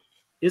something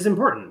is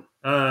important.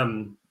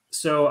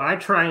 So I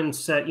try and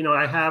set,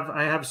 I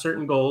have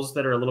certain goals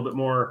that are a little bit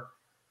more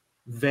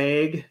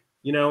vague,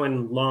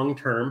 and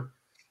long-term.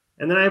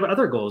 And then I have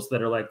other goals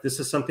that are like, this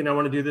is something I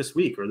want to do this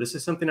week, or this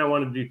is something I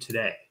want to do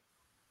today.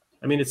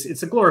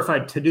 It's a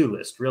glorified to-do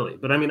list, really.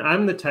 But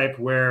I'm the type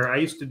where I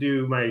used to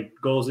do my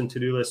goals and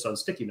to-do lists on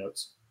sticky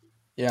notes.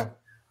 Yeah.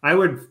 I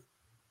would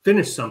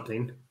finish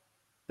something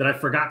that I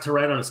forgot to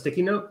write on a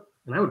sticky note,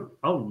 and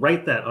I'll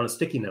write that on a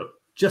sticky note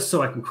just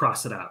so I can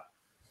cross it out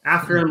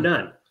after I'm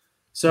done.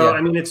 So,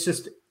 I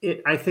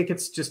think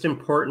it's just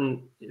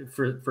important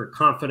for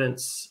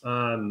confidence.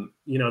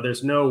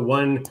 There's no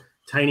one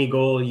tiny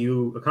goal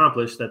you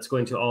accomplish that's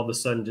going to all of a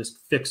sudden just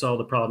fix all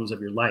the problems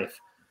of your life.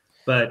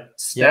 But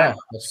stack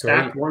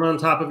one on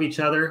top of each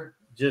other.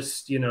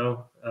 Just, it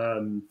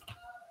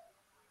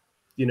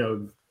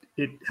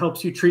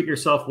helps you treat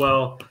yourself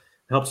well,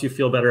 helps you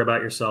feel better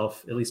about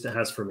yourself. At least it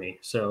has for me.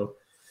 So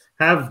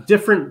have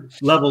different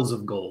levels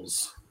of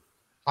goals.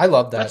 I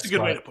love that. That's a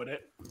good way to put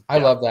it. I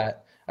love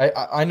that.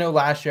 I know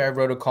last year I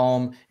wrote a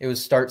column. It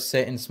was start,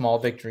 sit, and small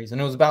victories. And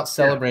it was about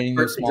celebrating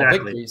those small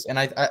victories. And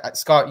I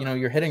Scott,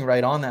 you're hitting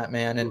right on that,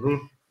 man. And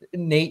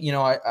Nate,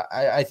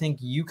 I think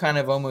you kind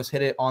of almost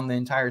hit it on the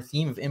entire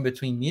theme of In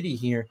Between Media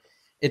here.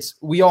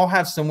 We all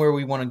have somewhere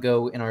we want to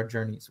go in our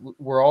journeys.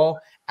 We're all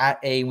at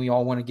A, and we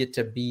all want to get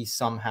to B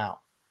somehow,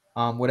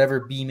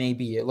 whatever B may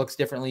be. It looks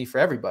differently for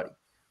everybody.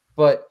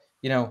 But,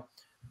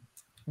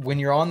 when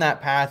you're on that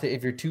path,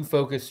 if you're too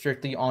focused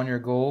strictly on your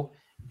goal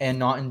and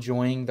not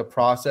enjoying the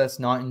process,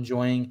 not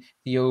enjoying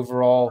the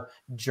overall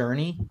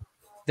journey,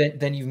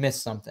 then you've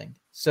missed something.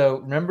 So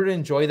remember to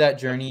enjoy that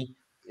journey.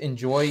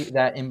 Enjoy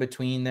that in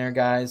between there,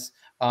 guys.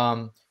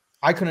 I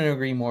couldn't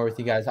agree more with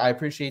you guys. I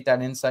appreciate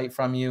that insight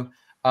from you.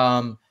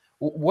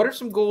 What are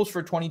some goals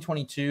for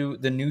 2022,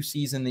 the new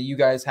season that you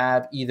guys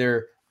have,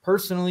 either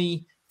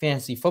personally,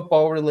 fantasy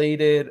football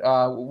related?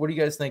 What are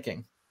you guys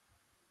thinking?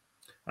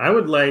 I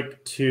would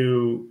like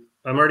to,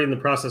 I'm already in the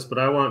process, but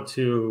I want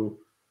to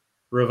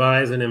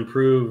revise and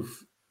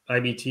improve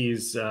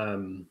IBT's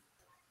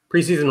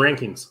preseason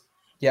rankings.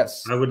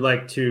 Yes. I would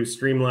like to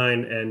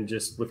streamline, and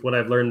just with what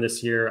I've learned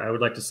this year, I would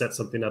like to set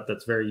something up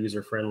that's very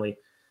user-friendly.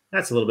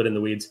 That's a little bit in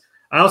the weeds.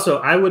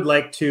 I would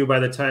like to, by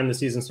the time the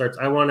season starts,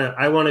 I want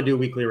to do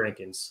weekly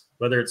rankings,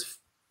 whether it's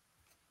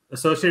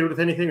associated with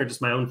anything or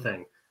just my own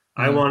thing.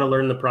 I want to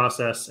learn the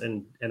process,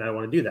 and I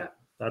want to do that.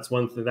 That's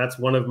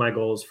one of my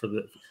goals for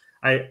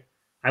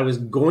I was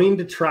going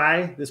to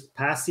try this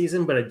past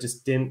season, but I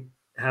just didn't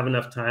have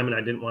enough time and I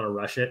didn't want to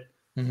rush it.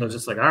 So I was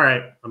just like, all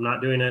right, I'm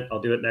not doing it.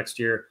 I'll do it next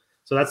year.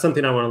 So that's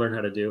something I want to learn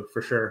how to do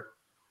for sure.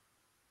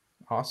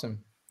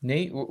 Awesome.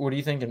 Nate, what are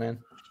you thinking, man?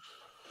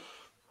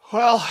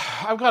 Well,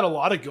 I've got a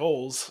lot of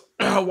goals.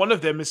 One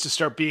of them is to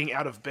start being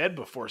out of bed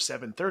before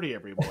 7:30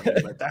 every morning,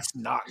 but that's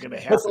not going to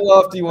happen. That's a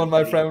lofty one,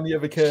 my friend, when you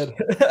have a kid.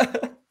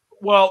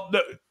 Well,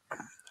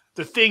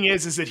 the thing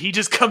is that he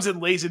just comes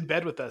and lays in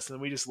bed with us,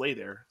 and we just lay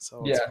there.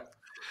 So yeah.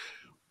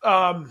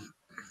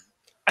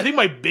 I think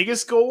my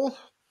biggest goal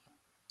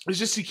is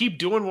just to keep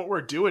doing what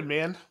we're doing,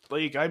 man.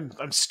 Like I'm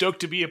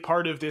stoked to be a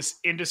part of this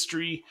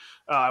industry.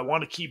 I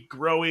want to keep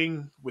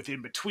growing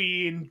within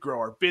between, grow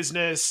our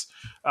business.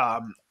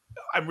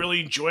 I'm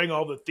really enjoying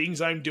all the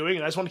things I'm doing,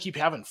 and I just want to keep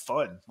having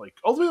fun. Like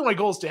ultimately, my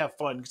goal is to have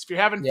fun. Because if you're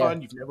having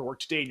fun, you've never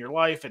worked a day in your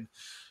life, and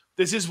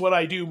this is what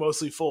I do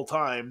mostly full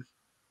time.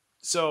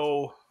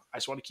 So I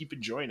just want to keep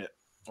enjoying it.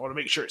 I want to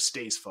make sure it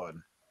stays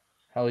fun.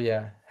 Hell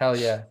yeah,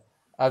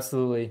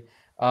 absolutely.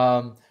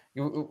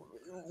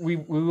 We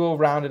will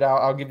round it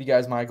out. I'll give you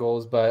guys my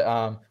goals,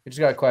 but we just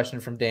got a question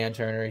from Dan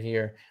Turner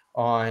here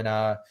on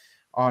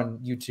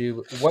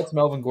YouTube. What's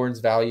Melvin Gordon's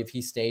value if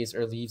he stays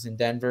or leaves in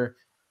Denver?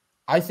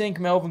 I think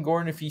Melvin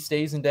Gordon, if he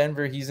stays in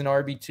Denver, he's an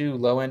RB2,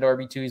 low-end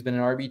RB2. He's been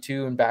an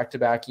RB2 in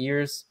back-to-back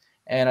years,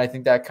 and I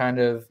think that kind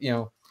of,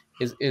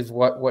 is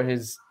what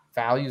his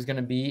value is going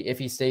to be if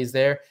he stays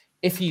there.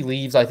 If he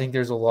leaves, I think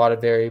there's a lot of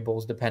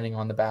variables depending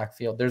on the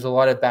backfield. There's a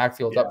lot of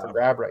backfields up for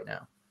grab right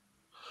now.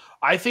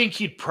 I think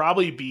he'd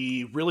probably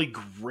be really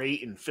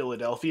great in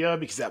Philadelphia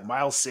because that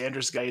Miles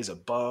Sanders guy is a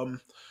bum.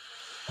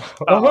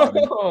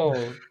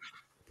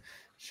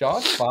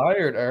 Shots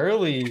fired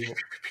early.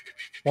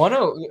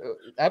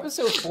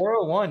 Episode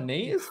 401.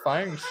 Nate is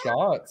firing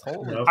shots.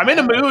 I'm in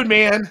a mood,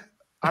 man.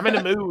 I'm in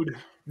a mood.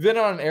 Been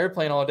on an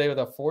airplane all day with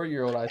a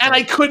 4-year-old.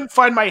 I couldn't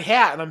find my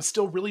hat, and I'm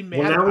still really mad.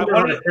 Well, now we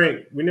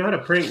know how to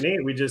prank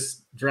Nate. We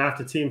just draft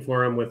a team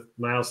for him with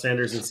Miles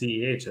Sanders and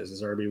CEH as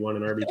his RB1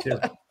 and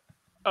RB2.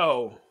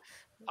 Oh,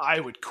 I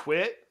would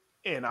quit,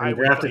 and I would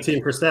draft a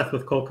team for Seth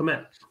with Cole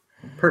Kmet.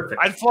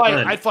 Perfect. I'd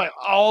fly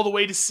all the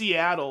way to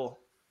Seattle.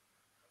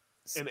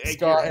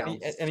 Scott,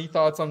 any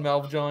thoughts on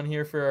Melv John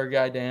here for our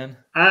guy Dan?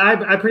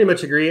 I pretty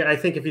much agree. I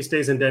think if he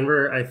stays in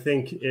Denver, I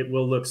think it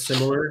will look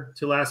similar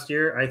to last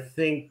year. I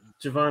think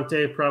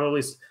Javonte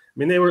probably. I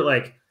mean, they were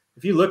like,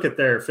 if you look at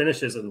their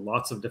finishes in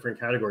lots of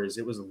different categories,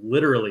 it was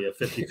literally a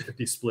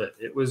 50-50 split.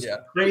 It was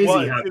crazy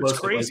how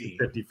close it was to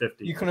 50-50.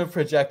 You couldn't have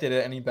projected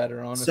it any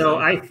better, honestly. So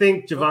I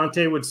think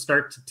Javonte would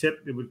start to tip.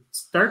 It would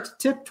start to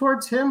tip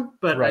towards him,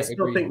 but I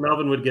still think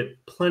Melvin would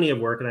get plenty of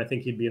work, and I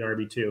think he'd be an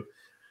RB2.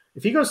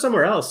 If he goes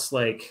somewhere else,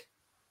 for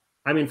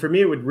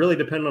me, it would really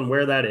depend on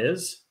where that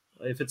is.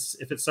 If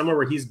it's somewhere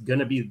where he's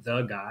gonna be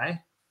the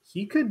guy,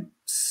 he could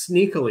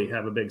sneakily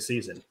have a big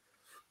season.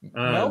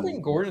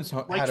 Melvin Gordon's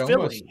like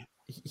Philly.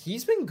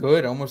 He's been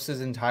good almost his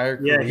entire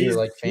career. He's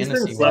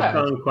fantasy been slept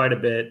on quite a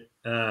bit.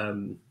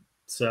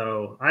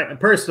 So I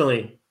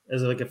personally,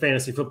 as a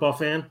fantasy football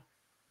fan,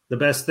 the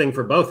best thing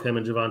for both him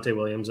and Javonte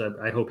Williams,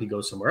 I hope he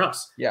goes somewhere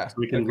else. Yeah, so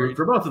we can root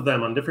for both of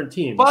them on different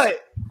teams. But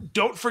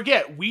don't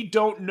forget, we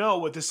don't know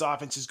what this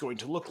offense is going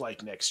to look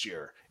like next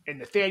year. And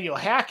Nathaniel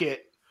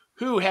Hackett,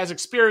 who has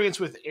experience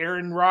with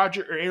Aaron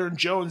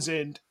Jones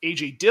and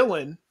AJ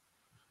Dillon,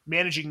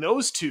 managing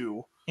those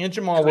two, and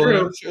Jamal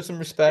Williams, show some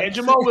respect. And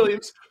Jamal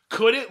Williams,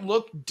 could it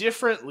look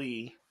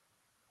differently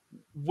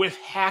with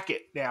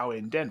Hackett now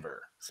in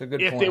Denver? It's a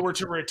good if point. They were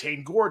to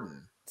retain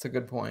Gordon. It's a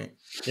good point.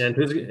 Yeah, and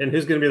who's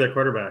going to be their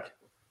quarterback?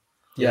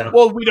 Yeah.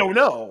 Well, we don't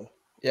know.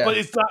 Yeah. But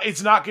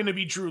it's not going to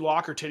be Drew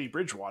Lock or Teddy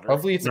Bridgewater.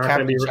 Hopefully it's a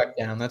captain check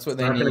down. That's what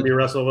they need. Not going to be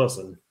Russell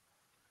Wilson.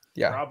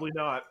 Yeah. Probably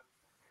not.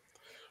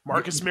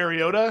 Marcus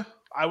Mariota,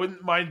 I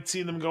wouldn't mind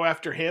seeing them go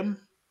after him.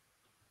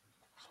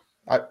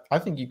 I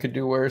think you could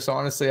do worse,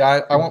 honestly.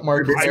 I want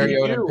Marcus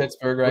Mariota in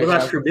Pittsburgh right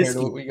now compared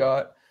to what we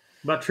got.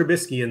 What about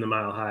Trubisky in the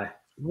Mile High?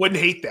 Wouldn't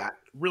hate that.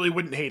 Really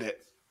wouldn't hate it.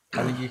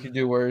 I think you could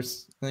do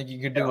worse.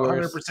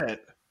 100%.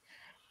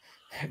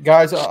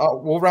 Guys,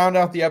 we'll round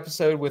out the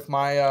episode with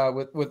my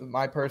with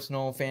my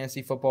personal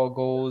fantasy football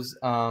goals,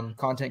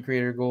 content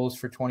creator goals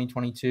for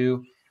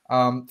 2022.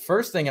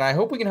 First thing, and I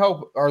hope we can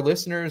help our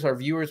listeners, our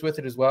viewers with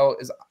it as well,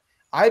 is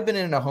I've been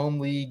in a home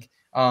league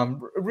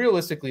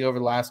realistically over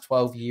the last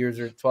 12 years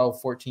or 12,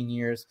 14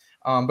 years.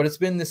 But it's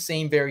been the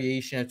same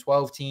variation, a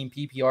 12-team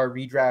PPR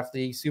redraft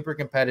league, super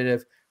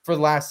competitive for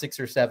the last 6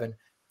 or 7.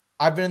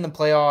 I've been in the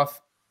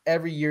playoff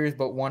every year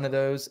but one of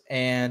those,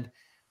 and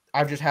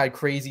I've just had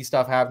crazy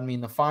stuff happen to me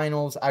in the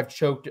finals. I've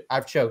choked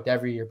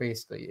every year,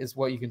 basically, is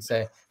what you can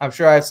say. I'm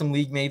sure I have some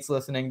league mates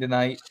listening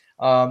tonight,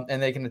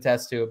 and they can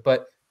attest to it.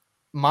 But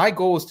my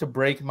goal is to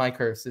break my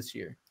curse this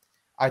year.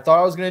 I thought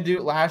I was going to do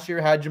it last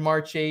year, had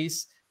Jamar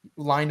Chase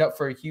lined up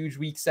for a huge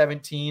week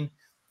 17,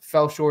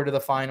 fell short of the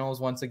finals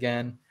once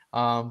again.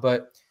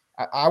 But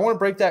I want to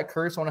break that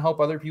curse. I want to help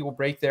other people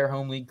break their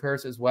home league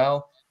curse as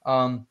well.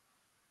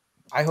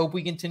 I hope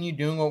we continue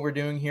doing what we're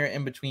doing here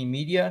in Between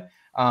Media.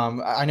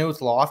 I know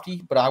it's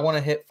lofty, but I want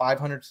to hit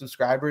 500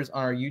 subscribers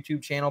on our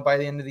YouTube channel by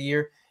the end of the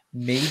year.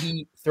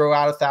 Maybe throw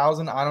out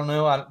 1,000. I don't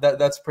know.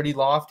 That's pretty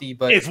lofty.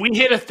 But if we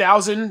hit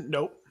 1,000,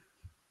 nope.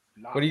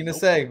 What are you gonna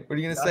say? What are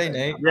you gonna say,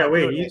 Nate? Yeah,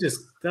 wait.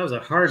 That was a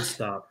hard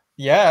stop.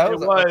 Yeah, it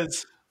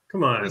was.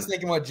 Come on. I was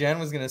thinking what Jen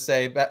was going to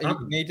say, but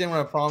Nate didn't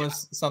want to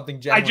promise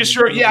something. Jen I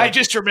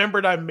just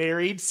remembered I'm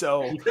married,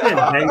 so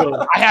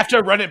I have to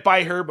run it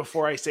by her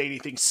before I say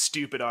anything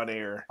stupid on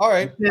air. All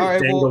right.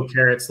 Dangle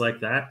carrots like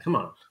that. Come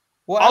on.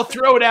 Well, I'll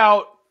throw it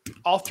out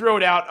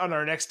on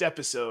our next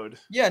episode.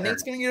 Yeah,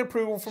 Nate's going to get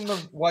approval from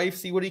the wife,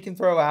 see what he can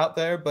throw out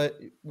there, but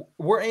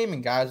we're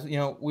aiming, guys. You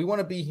know, we want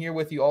to be here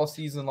with you all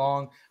season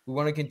long. We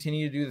want to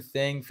continue to do the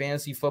thing,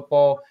 fantasy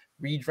football,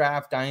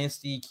 redraft,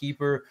 dynasty,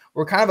 keeper.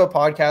 We're kind of a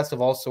podcast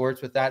of all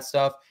sorts with that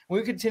stuff.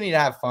 We continue to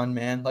have fun,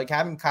 man. Like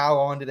having Kyle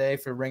on today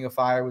for Ring of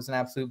Fire was an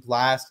absolute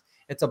blast.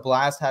 It's a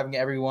blast having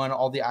everyone,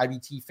 all the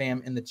IBT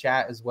fam in the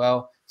chat as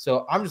well.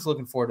 So I'm just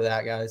looking forward to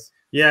that, guys.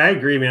 Yeah, I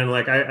agree, man.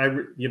 Like I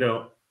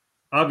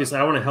obviously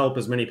I want to help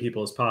as many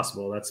people as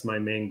possible. That's my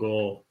main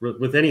goal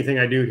with anything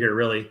I do here,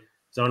 really.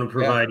 So I want to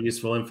provide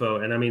useful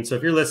info. And I mean, so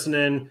if you're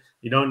listening,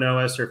 you don't know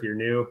us, or if you're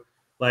new,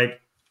 like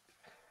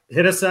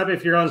hit us up.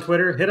 If you're on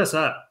Twitter, hit us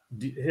up.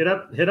 Hit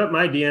up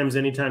my DMs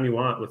anytime you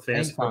want with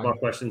fantasy football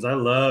questions. I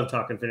love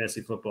talking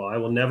fantasy football. I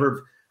will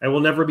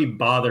never be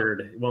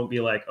bothered. It won't be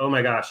like, oh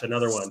my gosh,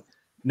 another one.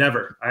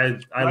 Never. I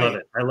love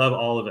it. I love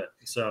all of it.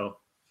 So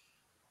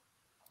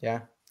yeah.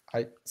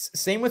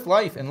 Same with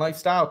life and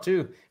lifestyle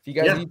too. If you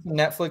guys need some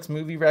Netflix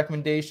movie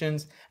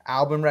recommendations,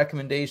 album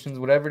recommendations,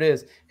 whatever it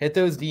is, hit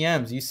those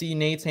DMs. You see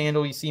Nate's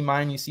handle, you see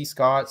mine, you see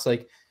Scott's.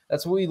 Like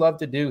that's what we love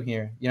to do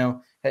here. You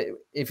know,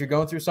 if you're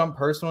going through something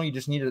personal, you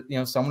just need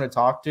someone to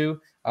talk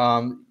to.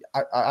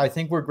 I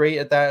think we're great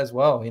at that as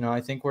well. You know, I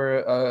think we're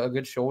a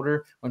good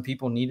shoulder when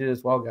people need it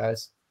as well,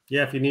 guys.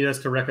 Yeah, if you need us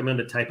to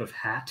recommend a type of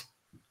hat,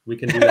 we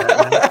can do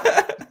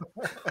that.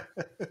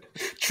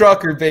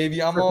 Trucker,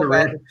 baby. I'm all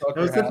about it. That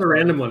was just a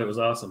random one. It was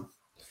awesome.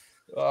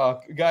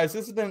 Guys,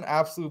 this has been an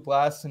absolute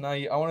blast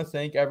tonight. I want to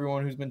thank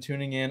everyone who's been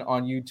tuning in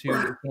on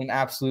YouTube. It's been an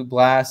absolute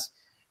blast.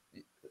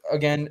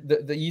 Again,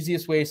 the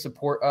easiest way to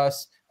support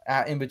us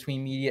at In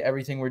Between Media,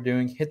 everything we're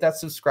doing, hit that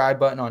subscribe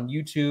button on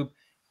YouTube,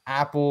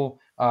 Apple,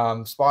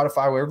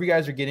 Spotify, wherever you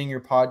guys are getting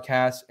your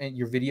podcasts and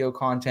your video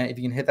content. If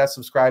you can hit that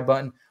subscribe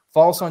button,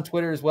 follow us on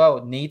Twitter as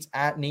well. Nate's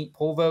at Nate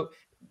Polvote.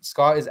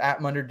 Scott is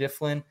at Munder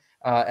Difflin.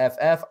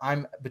 FF.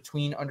 I'm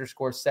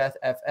between_Seth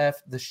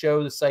FF. The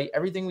show, the site,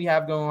 everything we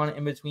have going on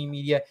In Between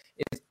Media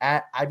is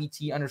at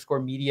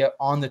IBT_media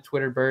on the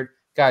Twitter bird.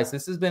 Guys,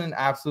 this has been an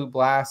absolute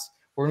blast.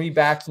 We're going to be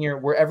back here.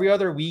 We're every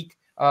other week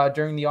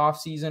during the off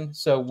season.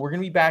 So we're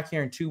going to be back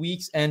here in 2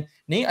 weeks. And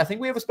Nate, I think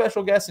we have a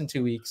special guest in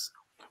 2 weeks.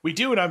 We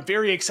do. And I'm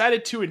very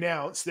excited to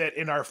announce that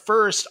in our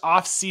first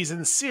off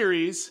season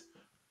series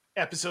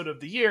episode of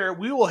the year,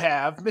 we will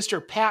have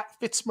Mr. Pat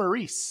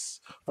Fitzmaurice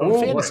from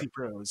Fantasy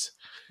Pros.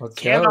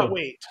 Cannot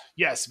wait.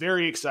 Yes,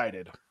 very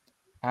excited.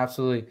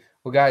 Absolutely.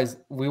 Well, guys,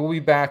 we will be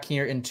back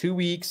here in 2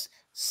 weeks.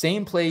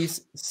 Same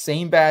place,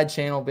 same bad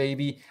channel,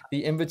 baby.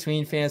 The In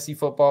Between Fantasy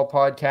Football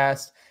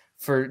Podcast.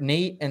 For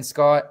Nate and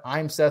Scott,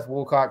 I'm Seth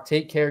Woolcock.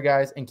 Take care,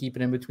 guys, and keep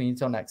it in between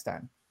until next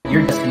time.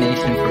 Your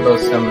destination for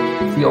both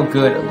some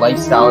feel-good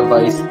lifestyle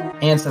advice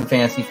and some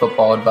fantasy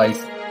football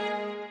advice.